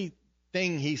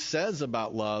 everything he says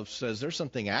about love says there's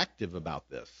something active about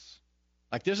this.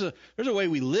 Like there's a way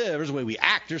we live, there's a way we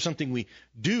act, there's something we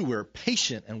do. We're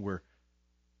patient and we're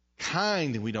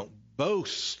kind and we don't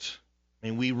boast.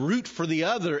 And we root for the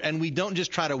other and we don't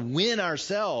just try to win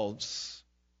ourselves.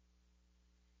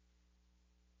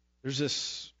 There's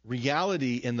this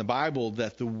reality in the Bible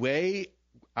that the way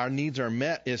our needs are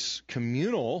met is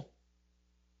communal,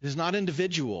 it is not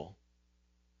individual.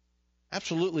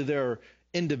 Absolutely, there are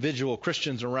individual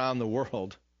Christians around the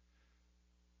world.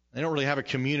 They don't really have a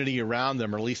community around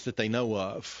them, or at least that they know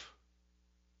of.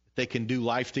 They can do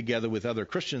life together with other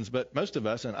Christians, but most of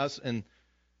us, and us in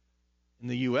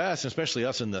the U.S., especially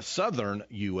us in the southern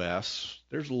U.S.,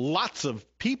 there's lots of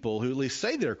people who at least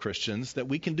say they're Christians that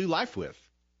we can do life with.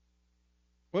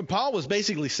 What Paul was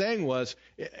basically saying was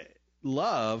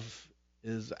love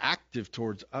is active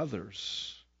towards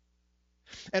others.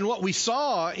 And what we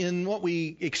saw in what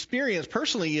we experienced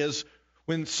personally is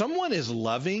when someone is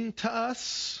loving to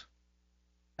us,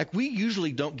 like we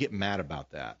usually don't get mad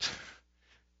about that.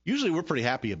 Usually we're pretty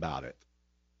happy about it.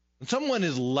 When someone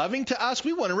is loving to us,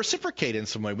 we want to reciprocate in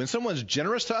some way. When someone's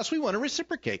generous to us, we want to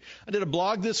reciprocate. I did a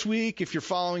blog this week. If you're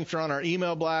following, if you're on our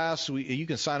email blast, you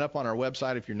can sign up on our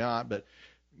website if you're not. But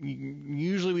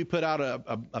usually we put out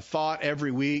a thought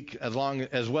every week, as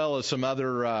well as some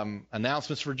other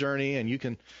announcements for Journey, and you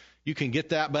can get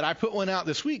that. But I put one out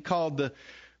this week called the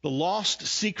lost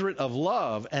secret of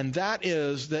love, and that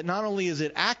is that not only is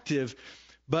it active,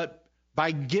 but by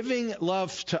giving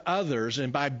love to others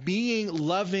and by being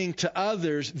loving to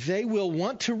others, they will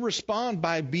want to respond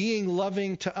by being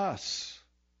loving to us.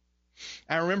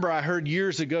 I remember I heard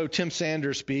years ago Tim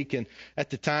Sanders speak, and at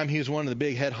the time he was one of the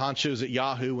big head honchos at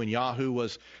Yahoo, when Yahoo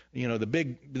was,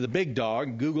 the big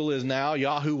dog. Google is now.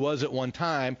 Yahoo was at one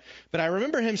time. But I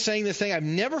remember him saying this thing. I've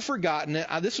never forgotten it.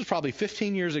 This was probably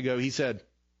 15 years ago. He said,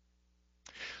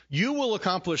 "You will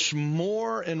accomplish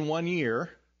more in 1 year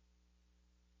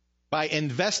by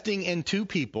investing in two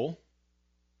people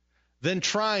than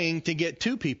trying to get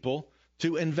two people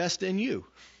to invest in you."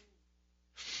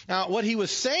 Now, what he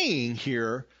was saying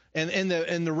here in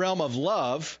the realm of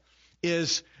love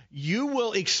is you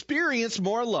will experience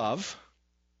more love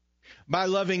by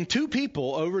loving two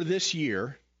people over this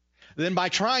year than by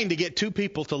trying to get two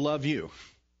people to love you.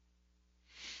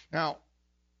 Now,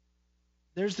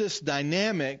 there's this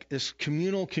dynamic, this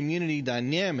communal community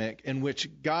dynamic in which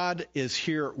God is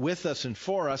here with us and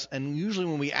for us. And usually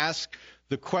when we ask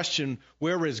the question,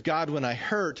 where is God when I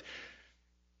hurt?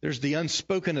 There's the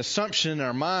unspoken assumption in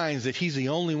our minds that he's the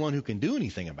only one who can do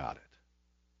anything about it.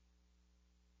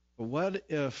 But what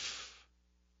if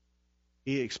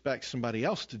he expects somebody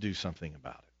else to do something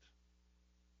about it?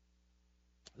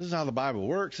 This is how the Bible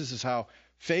works. This is how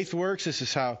faith works. This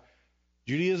is how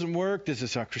Judaism worked. This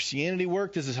is how Christianity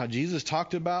worked. This is how Jesus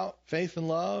talked about faith and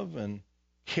love and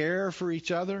care for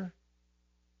each other.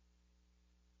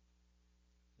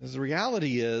 As the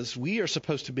reality is, we are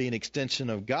supposed to be an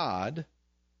extension of God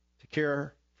to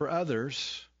care for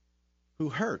others who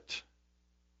hurt.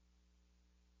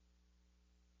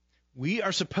 We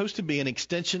are supposed to be an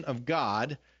extension of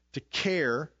God to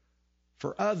care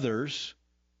for others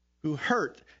who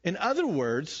hurt. In other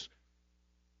words,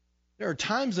 there are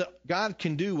times that God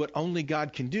can do what only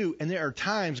God can do, and there are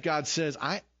times God says,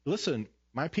 listen,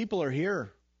 my people are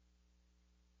here.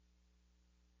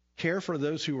 Care for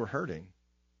those who are hurting.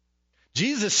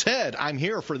 Jesus said, I'm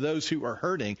here for those who are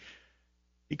hurting.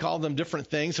 He called them different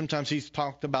things. Sometimes he's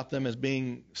talked about them as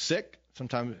being sick.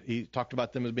 Sometimes he talked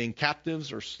about them as being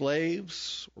captives or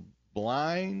slaves or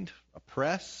blind,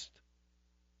 oppressed.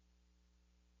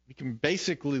 We can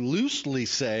basically loosely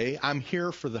say, I'm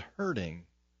here for the hurting.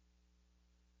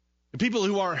 The people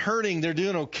who aren't hurting, they're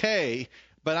doing okay,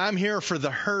 but I'm here for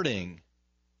the hurting.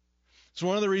 It's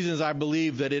one of the reasons I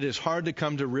believe that it is hard to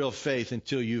come to real faith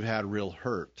until you've had real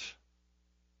hurt.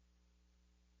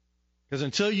 Because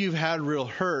until you've had real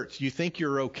hurt, you think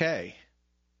you're okay.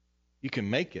 You can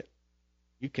make it.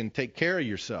 You can take care of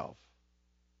yourself.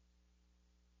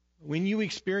 When you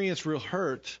experience real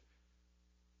hurt,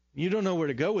 you don't know where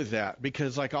to go with that,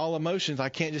 because like all emotions, I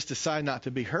can't just decide not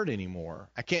to be hurt anymore.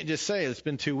 I can't just say, it's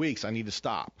been 2 weeks, I need to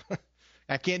stop.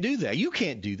 I can't do that. You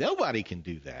can't do that. Nobody can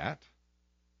do that.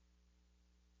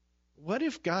 what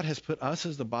if God has put us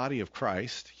as the body of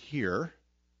Christ here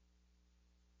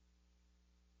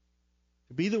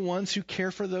to be the ones who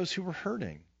care for those who are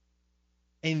hurting?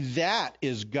 And that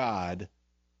is God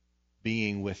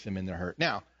being with them in their hurt.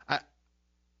 Now,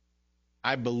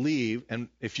 I believe, and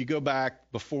if you go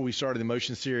back before we started the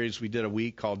Emotion series, we did a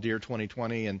week called Dear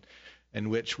 2020, and in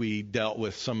which we dealt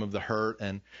with some of the hurt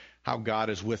and how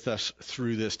God is with us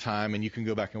through this time. And you can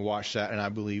go back and watch that. And I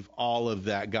believe all of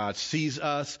that. God sees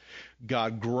us.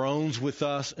 God groans with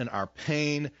us in our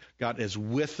pain. God is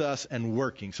with us and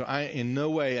working. So I in no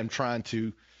way am trying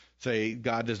to say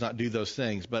God does not do those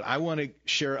things. But I want to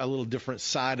share a little different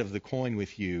side of the coin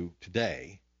with you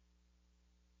today.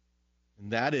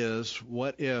 And that is,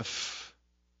 what if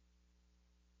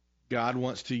God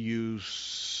wants to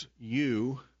use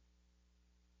you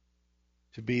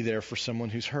to be there for someone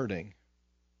who's hurting,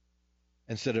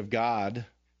 instead of God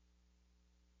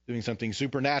doing something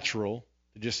supernatural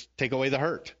to just take away the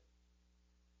hurt?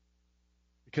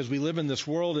 Because we live in this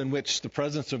world in which the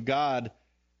presence of God,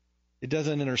 it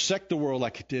doesn't intersect the world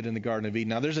like it did in the Garden of Eden.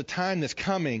 Now, there's a time that's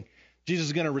coming. Jesus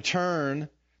is going to return.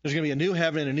 There's going to be a new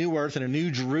heaven and a new earth and a new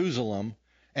Jerusalem.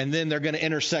 And then they're going to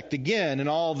intersect again, and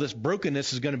all of this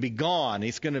brokenness is going to be gone.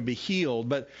 It's going to be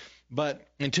healed. But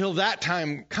until that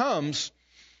time comes,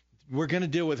 we're going to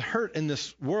deal with hurt in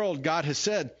this world. God has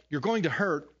said, you're going to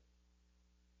hurt.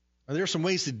 And there are some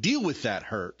ways to deal with that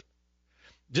hurt.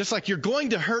 Just like you're going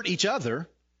to hurt each other.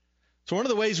 So one of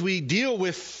the ways we deal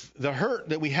with the hurt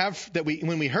that we have,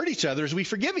 when we hurt each other, is we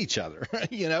forgive each other.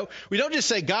 You know, we don't just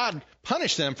say, God,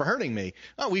 punish them for hurting me.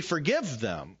 No, we forgive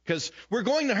them because we're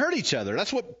going to hurt each other.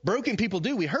 That's what broken people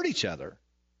do. We hurt each other.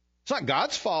 It's not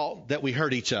God's fault that we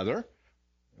hurt each other.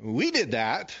 We did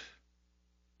that.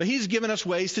 But he's given us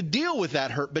ways to deal with that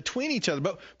hurt between each other.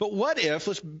 But what if,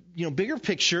 let's, bigger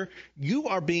picture, you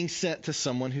are being sent to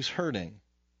someone who's hurting?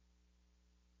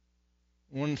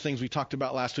 One of the things we talked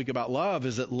about last week about love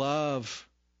is that love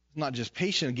is not just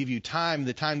patient, give you time,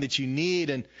 the time that you need.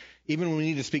 And even when we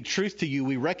need to speak truth to you,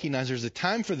 we recognize there's a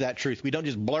time for that truth. We don't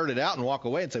just blurt it out and walk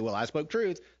away and say, well, I spoke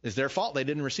truth. It's their fault. They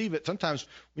didn't receive it. Sometimes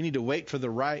we need to wait for the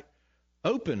right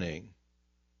opening.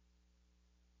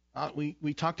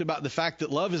 We talked about the fact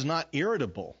that love is not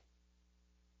irritable.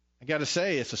 I got to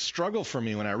say, it's a struggle for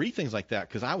me when I read things like that,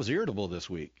 because I was irritable this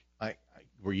week.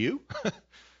 Were you?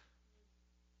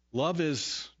 Love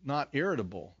is not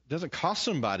irritable. It doesn't cost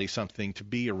somebody something to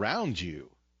be around you.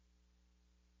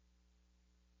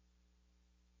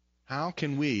 How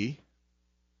can we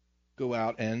go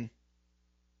out and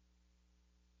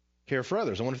care for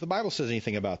others? I wonder if the Bible says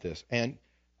anything about this. And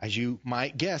as you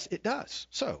might guess, it does.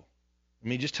 So let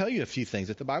me just tell you a few things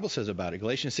that the Bible says about it.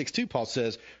 Galatians 6:2, Paul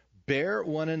says, bear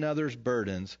one another's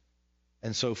burdens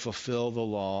and so fulfill the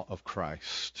law of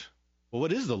Christ. Well,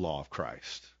 what is the law of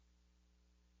Christ?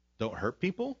 Don't hurt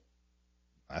people?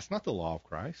 That's not the law of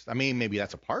Christ. I mean, maybe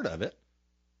that's a part of it.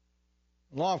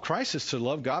 The law of Christ is to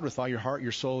love God with all your heart,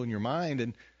 your soul, and your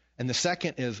mind. And the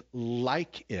second is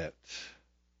like it.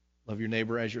 Love your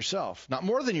neighbor as yourself. Not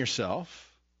more than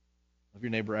yourself. Love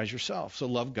your neighbor as yourself. So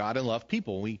love God and love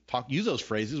people. We use those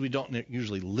phrases. We don't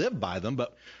usually live by them,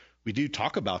 but we do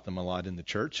talk about them a lot in the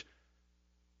church.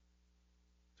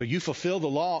 So you fulfill the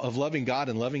law of loving God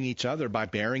and loving each other by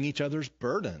bearing each other's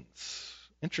burdens.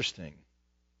 Interesting.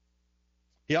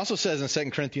 He also says in 2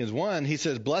 Corinthians 1, he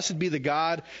says, blessed be the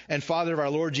God and Father of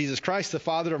our Lord Jesus Christ, the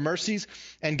Father of mercies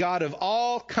and God of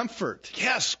all comfort.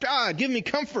 Yes, God, give me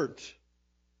comfort.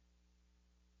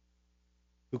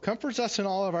 Who comforts us in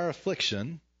all of our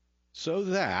affliction, so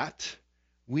that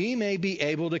we may be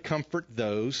able to comfort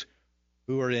those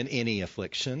who are in any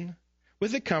affliction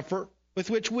with the comfort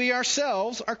with which we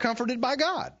ourselves are comforted by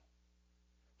God.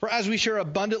 For as we share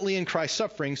abundantly in Christ's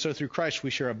suffering, so through Christ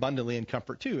we share abundantly in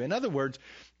comfort too. In other words,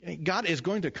 God is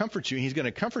going to comfort you. He's going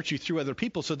to comfort you through other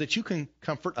people so that you can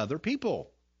comfort other people.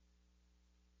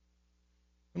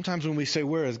 Sometimes when we say,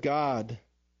 where is God?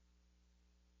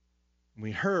 When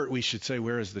we hurt, we should say,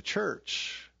 where is the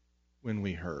church when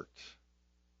we hurt?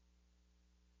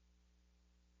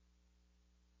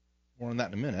 More on that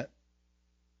in a minute.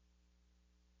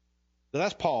 So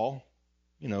that's Paul.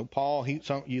 Paul,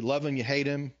 you love him, you hate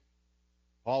him.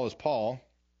 Paul is Paul.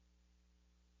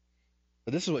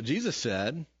 But this is what Jesus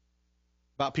said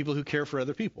about people who care for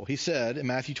other people. He said in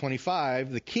Matthew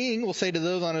 25, the king will say to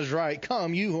those on his right,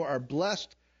 come, you who are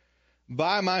blessed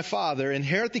by my Father,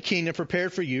 inherit the kingdom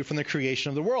prepared for you from the creation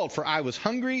of the world. For I was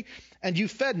hungry, and you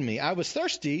fed me. I was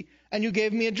thirsty, and you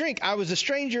gave me a drink. I was a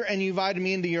stranger, and you invited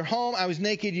me into your home. I was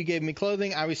naked, you gave me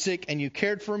clothing. I was sick, and you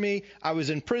cared for me. I was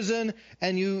in prison,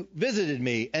 and you visited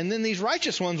me. And then these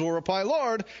righteous ones will reply,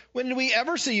 Lord, when did we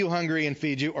ever see you hungry and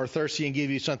feed you, or thirsty and give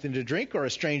you something to drink, or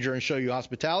a stranger and show you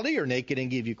hospitality, or naked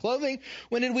and give you clothing?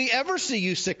 When did we ever see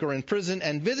you sick or in prison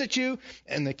and visit you?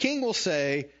 And the king will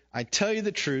say, I tell you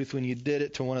the truth, when you did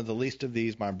it to one of the least of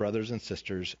these, my brothers and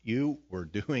sisters, you were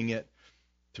doing it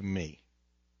to me.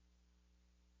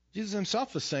 Jesus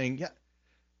himself is saying, yeah,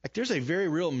 like there's a very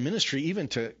real ministry even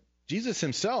to Jesus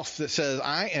himself that says,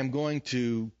 I am going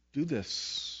to do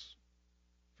this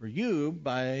for you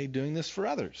by doing this for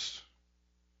others.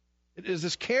 It is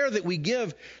this care that we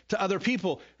give to other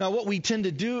people. Now, what we tend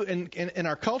to do in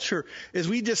our culture is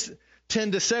we just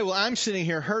tend to say, well, I'm sitting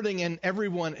here hurting and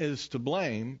everyone is to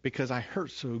blame because I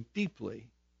hurt so deeply.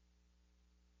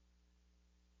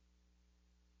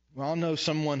 We all know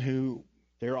someone who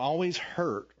they're always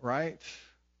hurt, right?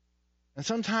 And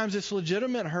sometimes it's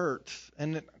legitimate hurt.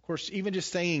 And of course, even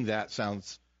just saying that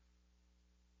sounds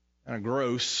kind of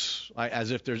gross, like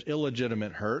as if there's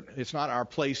illegitimate hurt. It's not our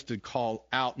place to call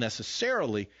out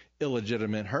necessarily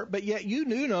illegitimate hurt, but yet you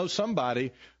do know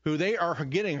somebody who they're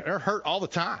hurt all the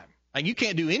time. And you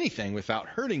can't do anything without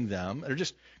hurting them. They're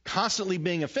just constantly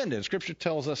being offended. Scripture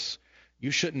tells us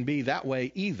you shouldn't be that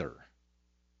way either.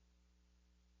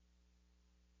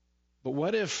 But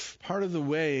what if part of the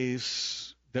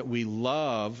ways that we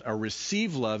love or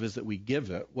receive love is that we give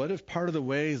it? What if part of the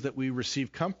ways that we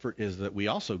receive comfort is that we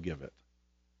also give it?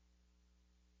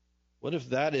 What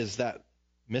if that is that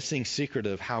missing secret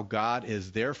of how God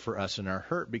is there for us in our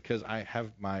hurt, because I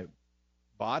have my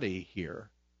body here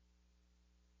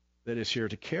that is here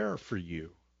to care for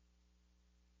you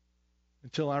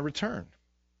until I return?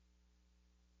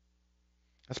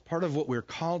 That's part of what we're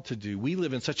called to do. We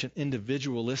live in such an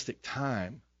individualistic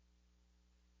time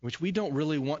in which we don't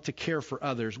really want to care for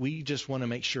others. We just want to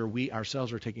make sure we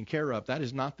ourselves are taken care of. That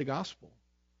is not the gospel.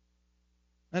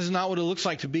 That is not what it looks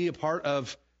like to be a part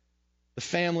of the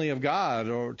family of God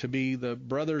or to be the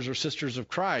brothers or sisters of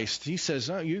Christ. He says,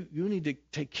 no, you need to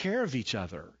take care of each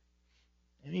other.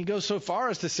 And he goes so far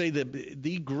as to say that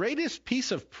the greatest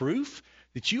piece of proof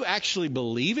that you actually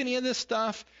believe any of this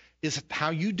stuff is how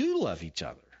you do love each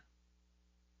other.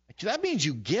 That means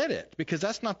you get it, because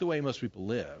that's not the way most people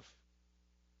live.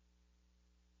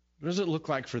 What does it look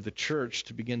like for the church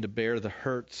to begin to bear the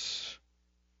hurts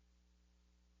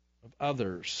of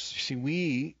others? You see,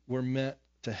 we were meant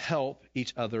to help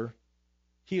each other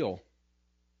heal.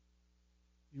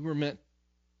 We were meant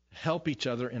to help each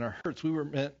other in our hurts. We were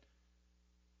meant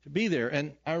to be there.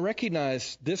 And I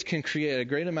recognize this can create a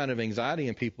great amount of anxiety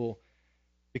in people,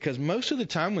 because most of the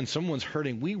time when someone's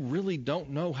hurting, we really don't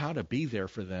know how to be there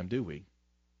for them, do we?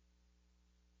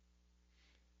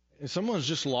 If someone's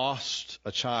just lost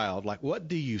a child, like, what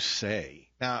do you say?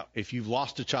 Now, if you've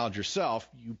lost a child yourself,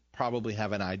 you probably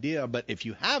have an idea. But if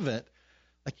you haven't,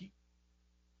 like, you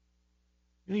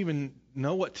don't even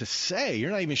know what to say.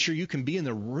 You're not even sure you can be in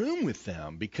the room with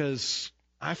them, because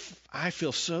I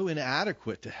feel so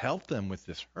inadequate to help them with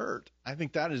this hurt. I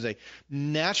think that is a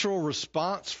natural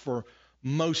response for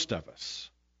most of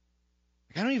us.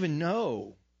 I don't even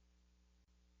know.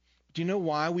 Do you know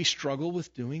why we struggle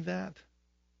with doing that?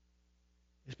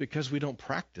 It's because we don't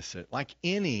practice it. Like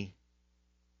any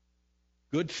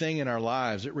good thing in our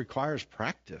lives, it requires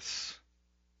practice.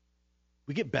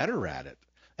 We get better at it.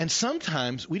 And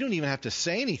sometimes we don't even have to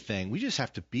say anything. We just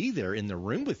have to be there in the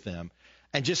room with them.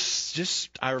 And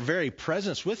just our very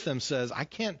presence with them says, I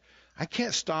can't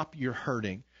stop your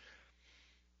hurting,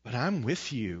 but I'm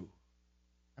with you.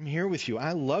 I'm here with you.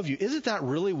 I love you. Isn't that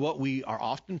really what we are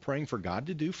often praying for God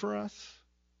to do for us?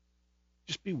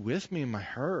 Just be with me in my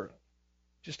hurt.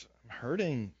 I'm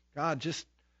hurting. God, I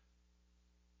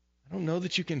don't know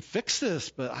that you can fix this,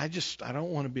 but I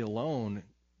don't want to be alone.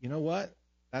 You know what?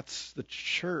 That's the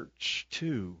church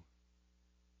too.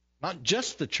 Not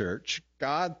just the church.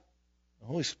 God, the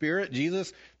Holy Spirit,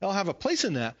 Jesus, they'll have a place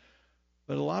in that.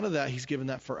 But a lot of that, he's given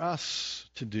that for us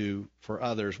to do for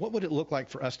others. What would it look like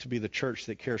for us to be the church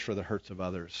that cares for the hurts of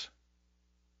others?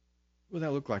 What would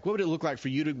that look like? What would it look like for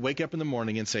you to wake up in the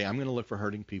morning and say, I'm going to look for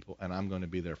hurting people and I'm going to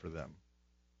be there for them?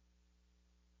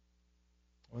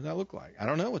 What would that look like? I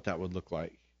don't know what that would look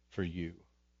like for you.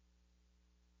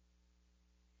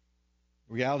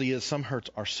 The reality is some hurts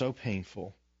are so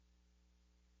painful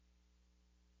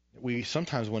that we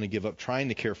sometimes want to give up trying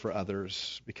to care for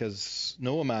others, because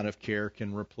no amount of care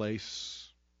can replace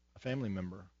a family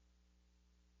member.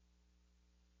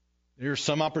 There are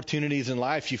some opportunities in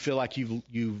life you feel like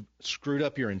you've screwed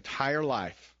up your entire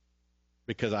life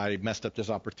because I messed up this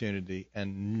opportunity,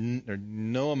 and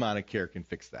no amount of care can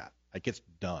fix that. Like, it's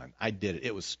done. I did it.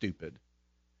 It was stupid,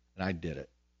 and I did it.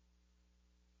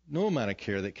 No amount of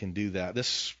care that can do that.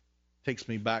 This takes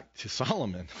me back to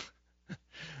Solomon,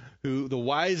 who, the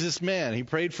wisest man, he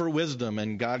prayed for wisdom,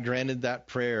 and God granted that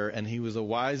prayer, and he was the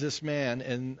wisest man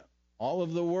in all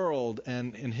of the world.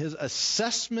 And in his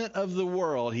assessment of the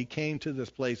world, he came to this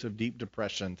place of deep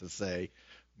depression to say,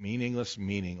 meaningless,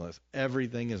 meaningless.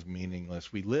 Everything is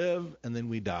meaningless. We live and then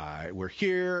we die. We're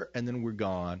here and then we're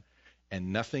gone,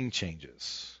 and nothing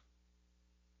changes.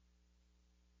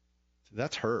 So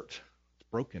that's hurt. It's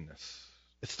brokenness.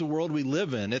 It's the world we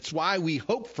live in. It's why we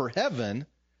hope for heaven,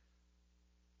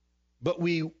 but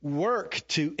we work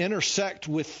to intersect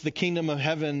with the kingdom of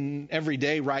heaven every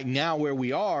day right now where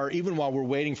we are, even while we're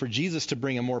waiting for Jesus to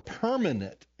bring a more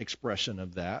permanent expression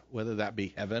of that, whether that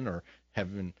be heaven or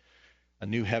heaven, a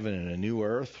new heaven and a new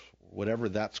earth, whatever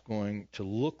that's going to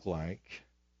look like.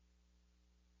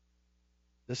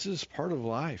 This is part of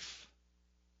life.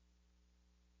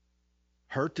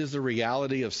 Hurt is the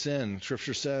reality of sin.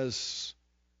 Scripture says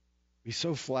we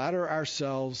so flatter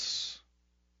ourselves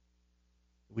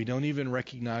we don't even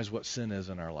recognize what sin is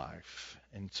in our life.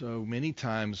 And so many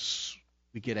times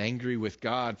we get angry with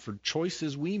God for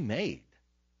choices we made.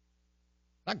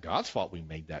 Not God's fault we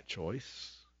made that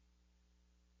choice.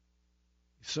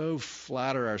 We so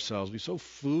flatter ourselves. We so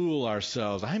fool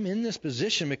ourselves. I'm in this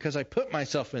position because I put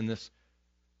myself in this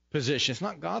position. It's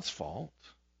not God's fault.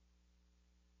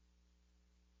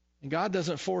 And God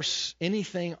doesn't force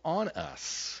anything on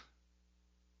us.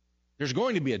 There's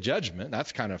going to be a judgment.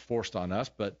 That's kind of forced on us,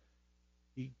 but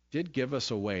he did give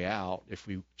us a way out if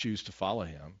we choose to follow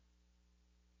him.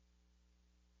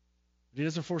 But he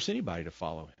doesn't force anybody to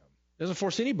follow him. He doesn't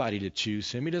force anybody to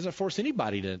choose him. He doesn't force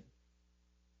anybody to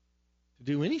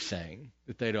do anything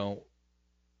that they don't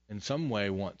in some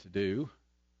way want to do.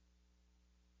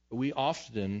 But we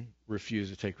often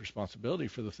refuse to take responsibility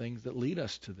for the things that lead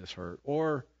us to this hurt.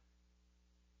 Or,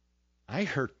 I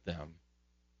hurt them.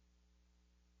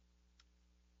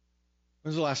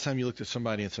 When's the last time you looked at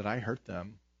somebody and said, I hurt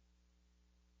them,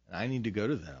 and I need to go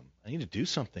to them. I need to do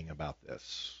something about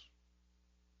this?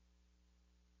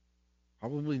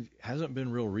 Probably hasn't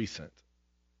been real recent.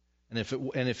 And if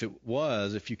it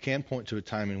was, if you can point to a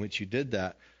time in which you did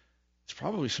that, it's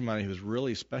probably somebody who's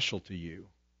really special to you.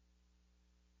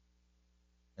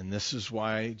 And this is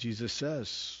why Jesus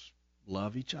says,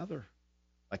 love each other.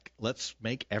 Like, let's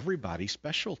make everybody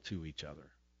special to each other.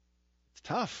 It's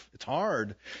tough. It's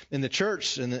hard. In the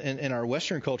church, in our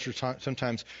Western culture,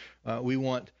 sometimes we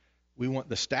want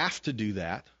the staff to do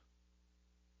that.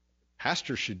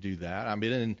 Pastors should do that.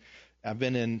 I've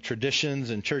been in traditions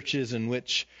and churches in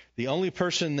which the only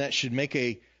person that should make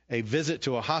a visit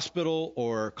to a hospital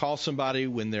or call somebody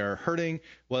when they're hurting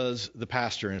was the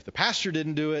pastor. And if the pastor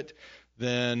didn't do it,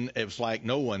 then it was like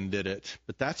no one did it.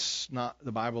 But that's not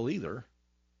the Bible either.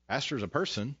 Pastor is a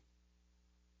person, and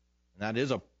that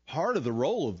is a part of the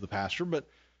role of the pastor, but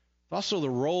it's also the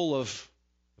role of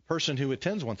the person who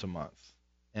attends once a month.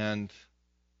 And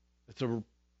it's the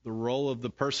role of the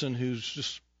person who's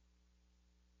just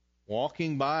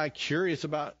walking by, curious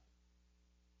about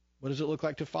what does it look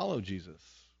like to follow Jesus.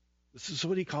 This is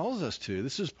what he calls us to.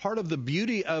 This is part of the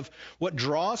beauty of what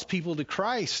draws people to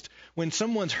Christ. When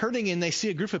someone's hurting and they see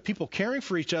a group of people caring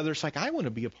for each other, it's like, I want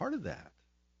to be a part of that.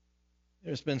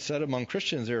 It's been said among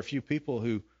Christians, there are a few people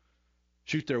who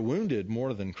shoot their wounded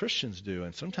more than Christians do,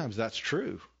 and sometimes that's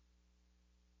true.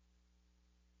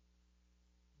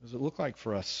 What does it look like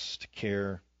for us to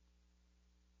care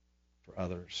for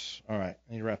others? All right,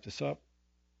 I need to wrap this up.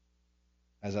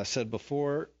 As I said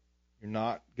before, we're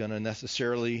not going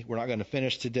to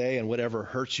finish today, and whatever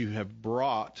hurts you have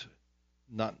brought,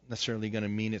 not necessarily going to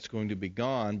mean it's going to be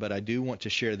gone, but I do want to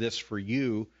share this for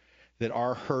you that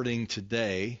are hurting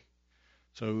today.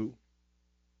 So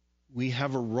we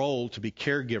have a role to be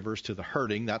caregivers to the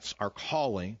hurting. That's our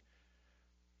calling.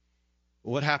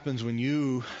 What happens when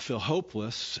you feel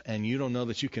hopeless and you don't know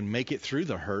that you can make it through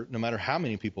the hurt, no matter how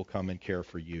many people come and care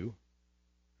for you?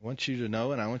 I want you to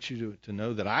know, and I want you to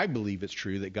know that I believe it's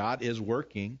true, that God is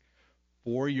working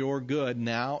for your good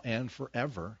now and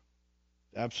forever.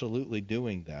 Absolutely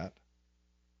doing that.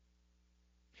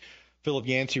 Philip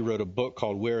Yancey wrote a book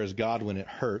called Where is God When It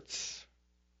Hurts?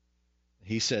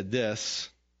 He said this: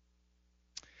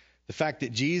 the fact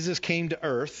that Jesus came to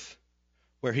earth,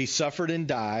 where he suffered and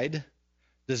died,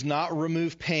 does not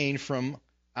remove pain from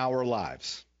our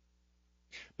lives.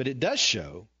 But it does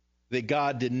show that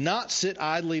God did not sit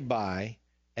idly by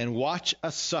and watch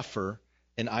us suffer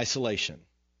in isolation.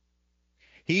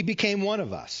 He became one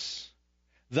of us.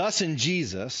 Thus, in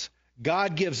Jesus,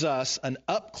 God gives us an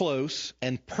up-close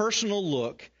and personal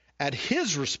look at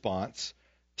his response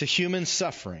to human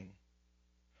suffering.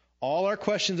 All our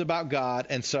questions about God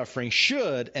and suffering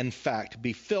should, in fact,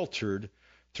 be filtered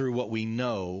through what we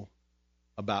know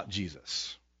about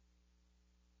Jesus.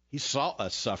 He saw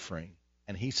us suffering,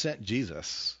 and he sent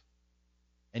Jesus.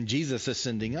 And Jesus is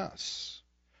sending us.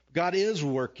 God is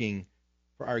working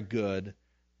for our good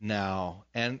now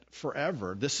and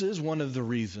forever. This is one of the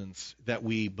reasons that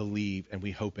we believe and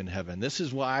we hope in heaven. This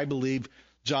is why I believe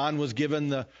John was given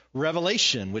the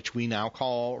revelation, which we now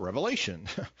call Revelation.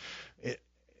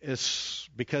 It's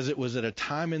because it was at a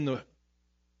time in the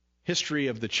history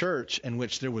of the church in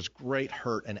which there was great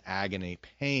hurt and agony,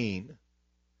 pain.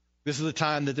 This is the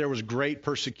time that there was great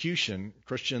persecution.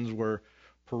 Christians were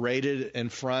paraded in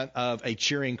front of a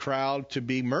cheering crowd to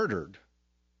be murdered.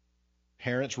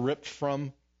 Parents ripped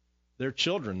from their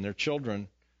children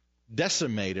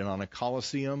decimated on a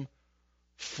Colosseum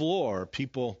floor,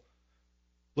 people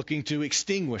looking to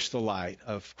extinguish the light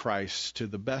of Christ to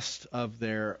the best of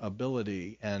their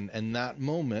ability. And in that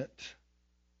moment,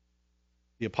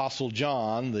 the Apostle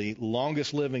John, the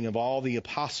longest living of all the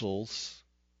apostles,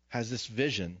 has this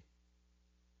vision.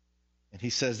 And he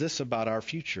says this about our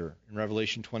future in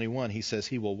Revelation 21. He says,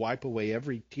 he will wipe away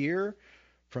every tear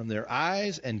from their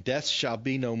eyes, and death shall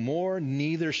be no more,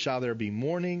 neither shall there be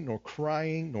mourning, nor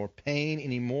crying, nor pain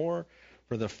anymore,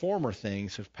 for the former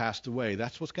things have passed away.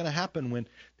 That's what's going to happen when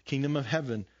the kingdom of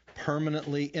heaven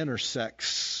permanently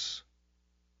intersects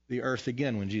the earth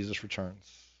again when Jesus returns.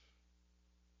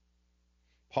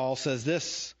 Paul says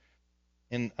this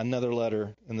in another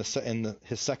letter,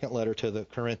 his second letter to the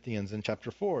Corinthians in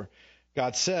chapter 4.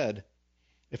 God said,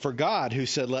 for God, who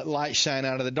said, let light shine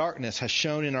out of the darkness, has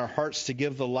shone in our hearts to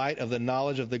give the light of the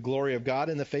knowledge of the glory of God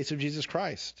in the face of Jesus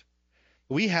Christ.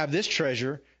 We have this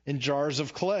treasure in jars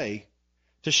of clay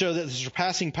to show that the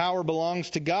surpassing power belongs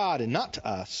to God and not to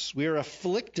us. We are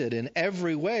afflicted in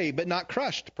every way, but not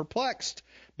crushed, perplexed,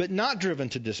 but not driven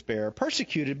to despair,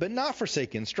 persecuted, but not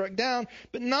forsaken, struck down,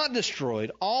 but not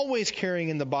destroyed, always carrying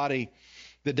in the body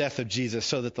the death of Jesus,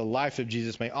 so that the life of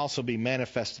Jesus may also be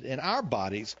manifested in our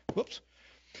bodies.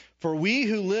 For we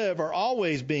who live are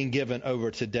always being given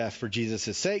over to death for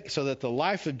Jesus' sake, so that the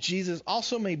life of Jesus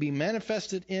also may be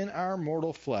manifested in our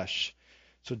mortal flesh.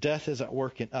 So death is at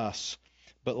work in us,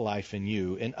 but life in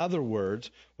you. In other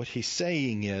words, what he's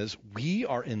saying is we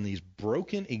are in these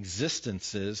broken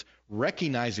existences,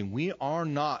 recognizing we are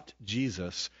not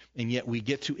Jesus, and yet we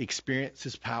get to experience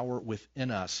his power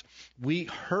within us. We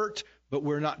hurt, but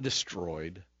we're not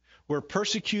destroyed. We're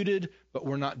persecuted, but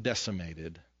we're not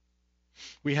decimated.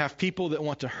 We have people that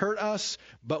want to hurt us,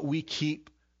 but we keep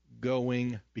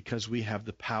going because we have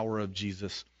the power of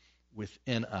Jesus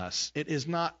within us. It is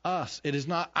not us. It is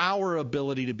not our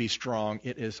ability to be strong.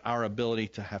 It is our ability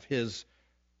to have his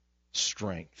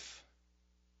strength.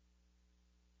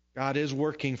 God is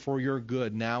working for your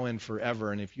good now and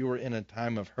forever. And if you are in a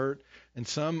time of hurt, and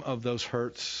some of those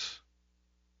hurts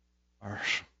are,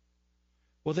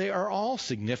 well, they are all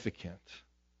significant.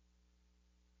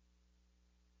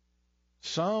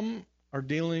 Some are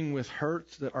dealing with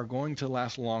hurts that are going to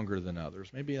last longer than others.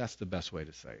 Maybe that's the best way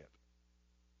to say it.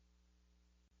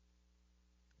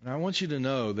 And I want you to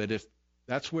know that if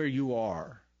that's where you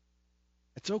are,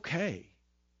 it's okay.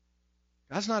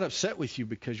 God's not upset with you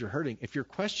because you're hurting. If you're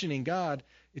questioning God,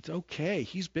 it's okay.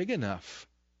 He's big enough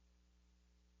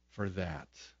for that.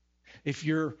 If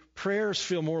your prayers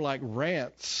feel more like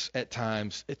rants at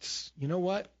times, it's, you know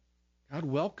what? God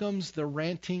welcomes the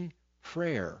ranting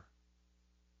prayer.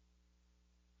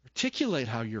 Articulate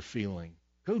how you're feeling.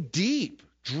 Go deep.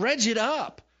 Dredge it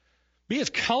up. Be as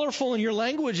colorful in your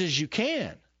language as you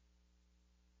can.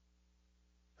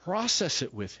 Process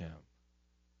it with him.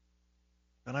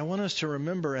 And I want us to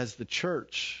remember as the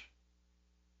church,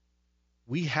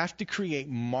 we have to create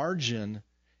margin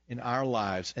in our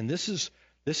lives. And this is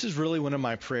really one of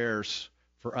my prayers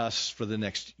for us for the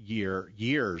next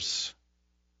years.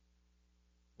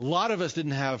 A lot of us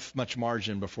didn't have much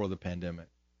margin before the pandemic.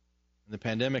 And the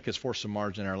pandemic has forced some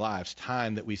margin in our lives,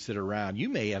 time that we sit around. You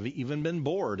may have even been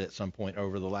bored at some point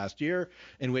over the last year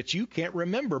in which you can't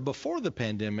remember before the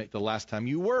pandemic the last time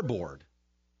you were bored.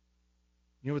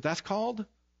 You know what that's called?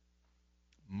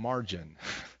 Margin.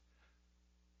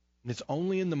 And it's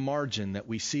only in the margin that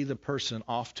we see the person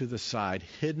off to the side,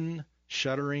 hidden,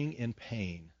 shuddering in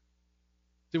pain.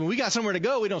 See, when we got somewhere to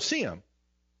go, we don't see them.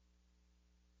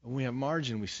 When we have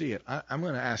margin, we see it. I'm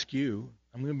going to ask you,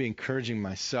 I'm going to be encouraging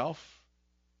myself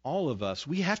all of us,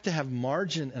 we have to have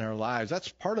margin in our lives. That's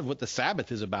part of what the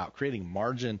Sabbath is about, creating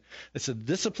margin. It's a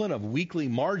discipline of weekly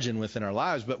margin within our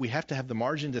lives, but we have to have the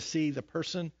margin to see the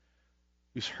person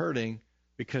who's hurting,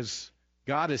 because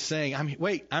God is saying,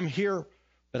 I'm here,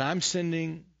 but I'm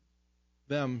sending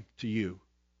them to you,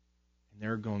 and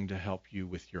they're going to help you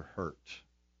with your hurt.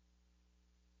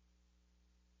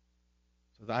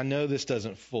 So I know this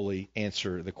doesn't fully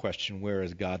answer the question, where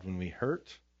is God when we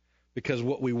hurt? Because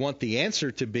what we want the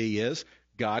answer to be is,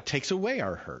 God takes away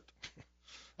our hurt.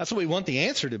 That's what we want the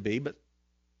answer to be, but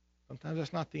sometimes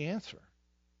that's not the answer.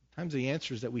 Sometimes the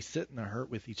answer is that we sit in the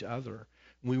hurt with each other.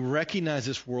 We recognize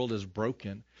this world is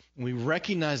broken. And we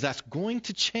recognize that's going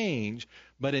to change,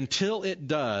 but until it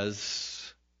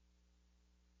does,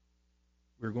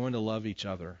 we're going to love each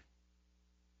other.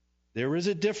 There is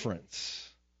a difference,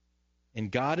 and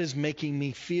God is making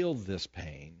me feel this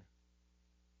pain,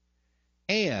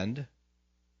 and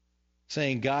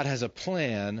saying God has a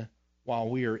plan while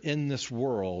we are in this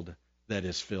world that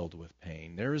is filled with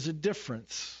pain. There is a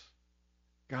difference.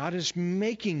 God is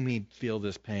making me feel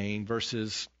this pain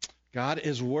versus God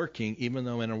is working even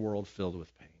though in a world filled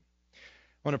with pain.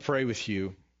 I want to pray with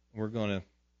you. We're going to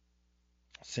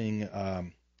sing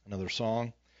another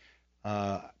song.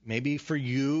 Maybe for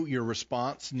you, your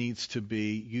response needs to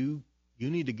be you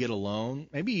need to get alone.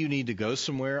 Maybe you need to go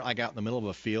somewhere like out in the middle of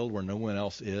a field where no one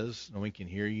else is, no one can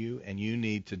hear you, and you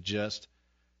need to just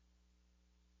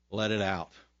let it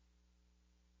out.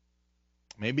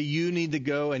 Maybe you need to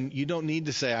go, and you don't need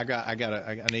to say,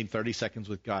 I need 30 seconds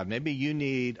with God. Maybe you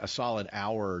need a solid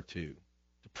hour or two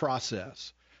to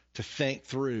process, to think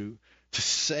through, to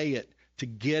say it, to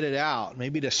get it out,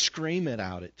 maybe to scream it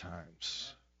out at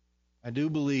times. I do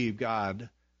believe God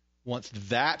wants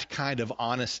that kind of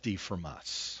honesty from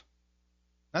us.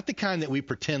 Not the kind that we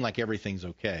pretend like everything's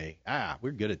okay.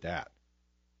 We're good at that.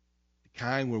 The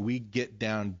kind where we get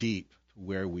down deep to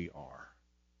where we are.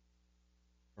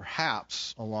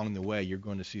 Perhaps along the way, you're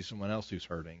going to see someone else who's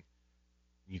hurting.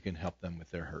 You can help them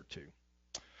with their hurt too.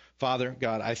 Father,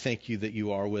 God, I thank you that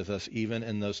you are with us even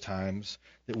in those times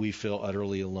that we feel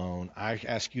utterly alone. I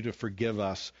ask you to forgive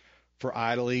us for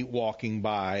idly walking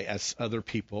by as other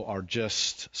people are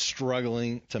just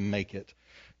struggling to make it.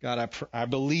 God, I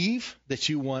believe that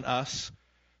you want us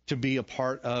to be a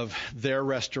part of their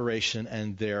restoration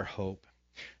and their hope.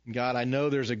 God, I know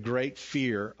there's a great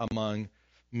fear among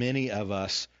many of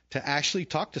us to actually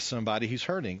talk to somebody who's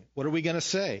hurting. What are we going to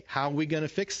say? How are we going to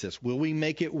fix this? Will we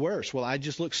make it worse? Will I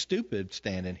just look stupid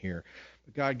standing here?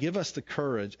 But God, give us the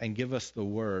courage and give us the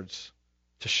words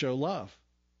to show love.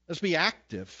 Let's be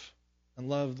active and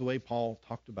love the way Paul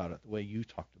talked about it, the way you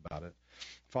talked about it.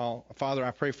 Father,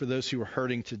 I pray for those who are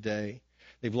hurting today.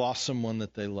 They've lost someone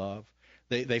that they love.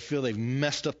 They feel they've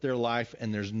messed up their life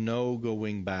and there's no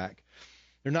going back.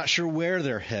 They're not sure where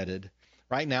they're headed.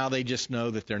 Right now, they just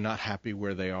know that they're not happy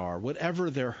where they are. Whatever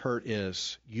their hurt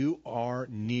is, you are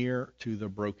near to the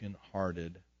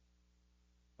brokenhearted.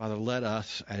 Father, let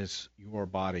us, as your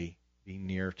body, be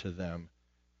near to them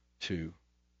too.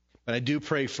 But I do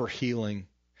pray for healing.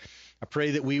 I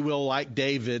pray that we will, like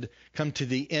David, come to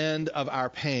the end of our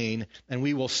pain, and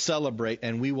we will celebrate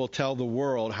and we will tell the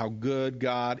world how good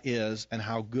God is and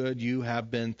how good you have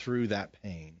been through that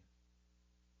pain.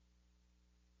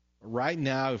 Right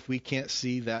now, if we can't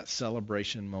see that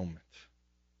celebration moment,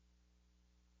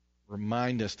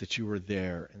 remind us that you are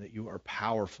there and that you are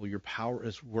powerful. Your power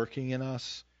is working in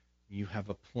us. You have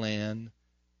a plan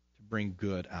to bring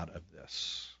good out of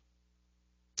this.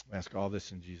 I ask all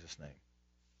this in Jesus' name.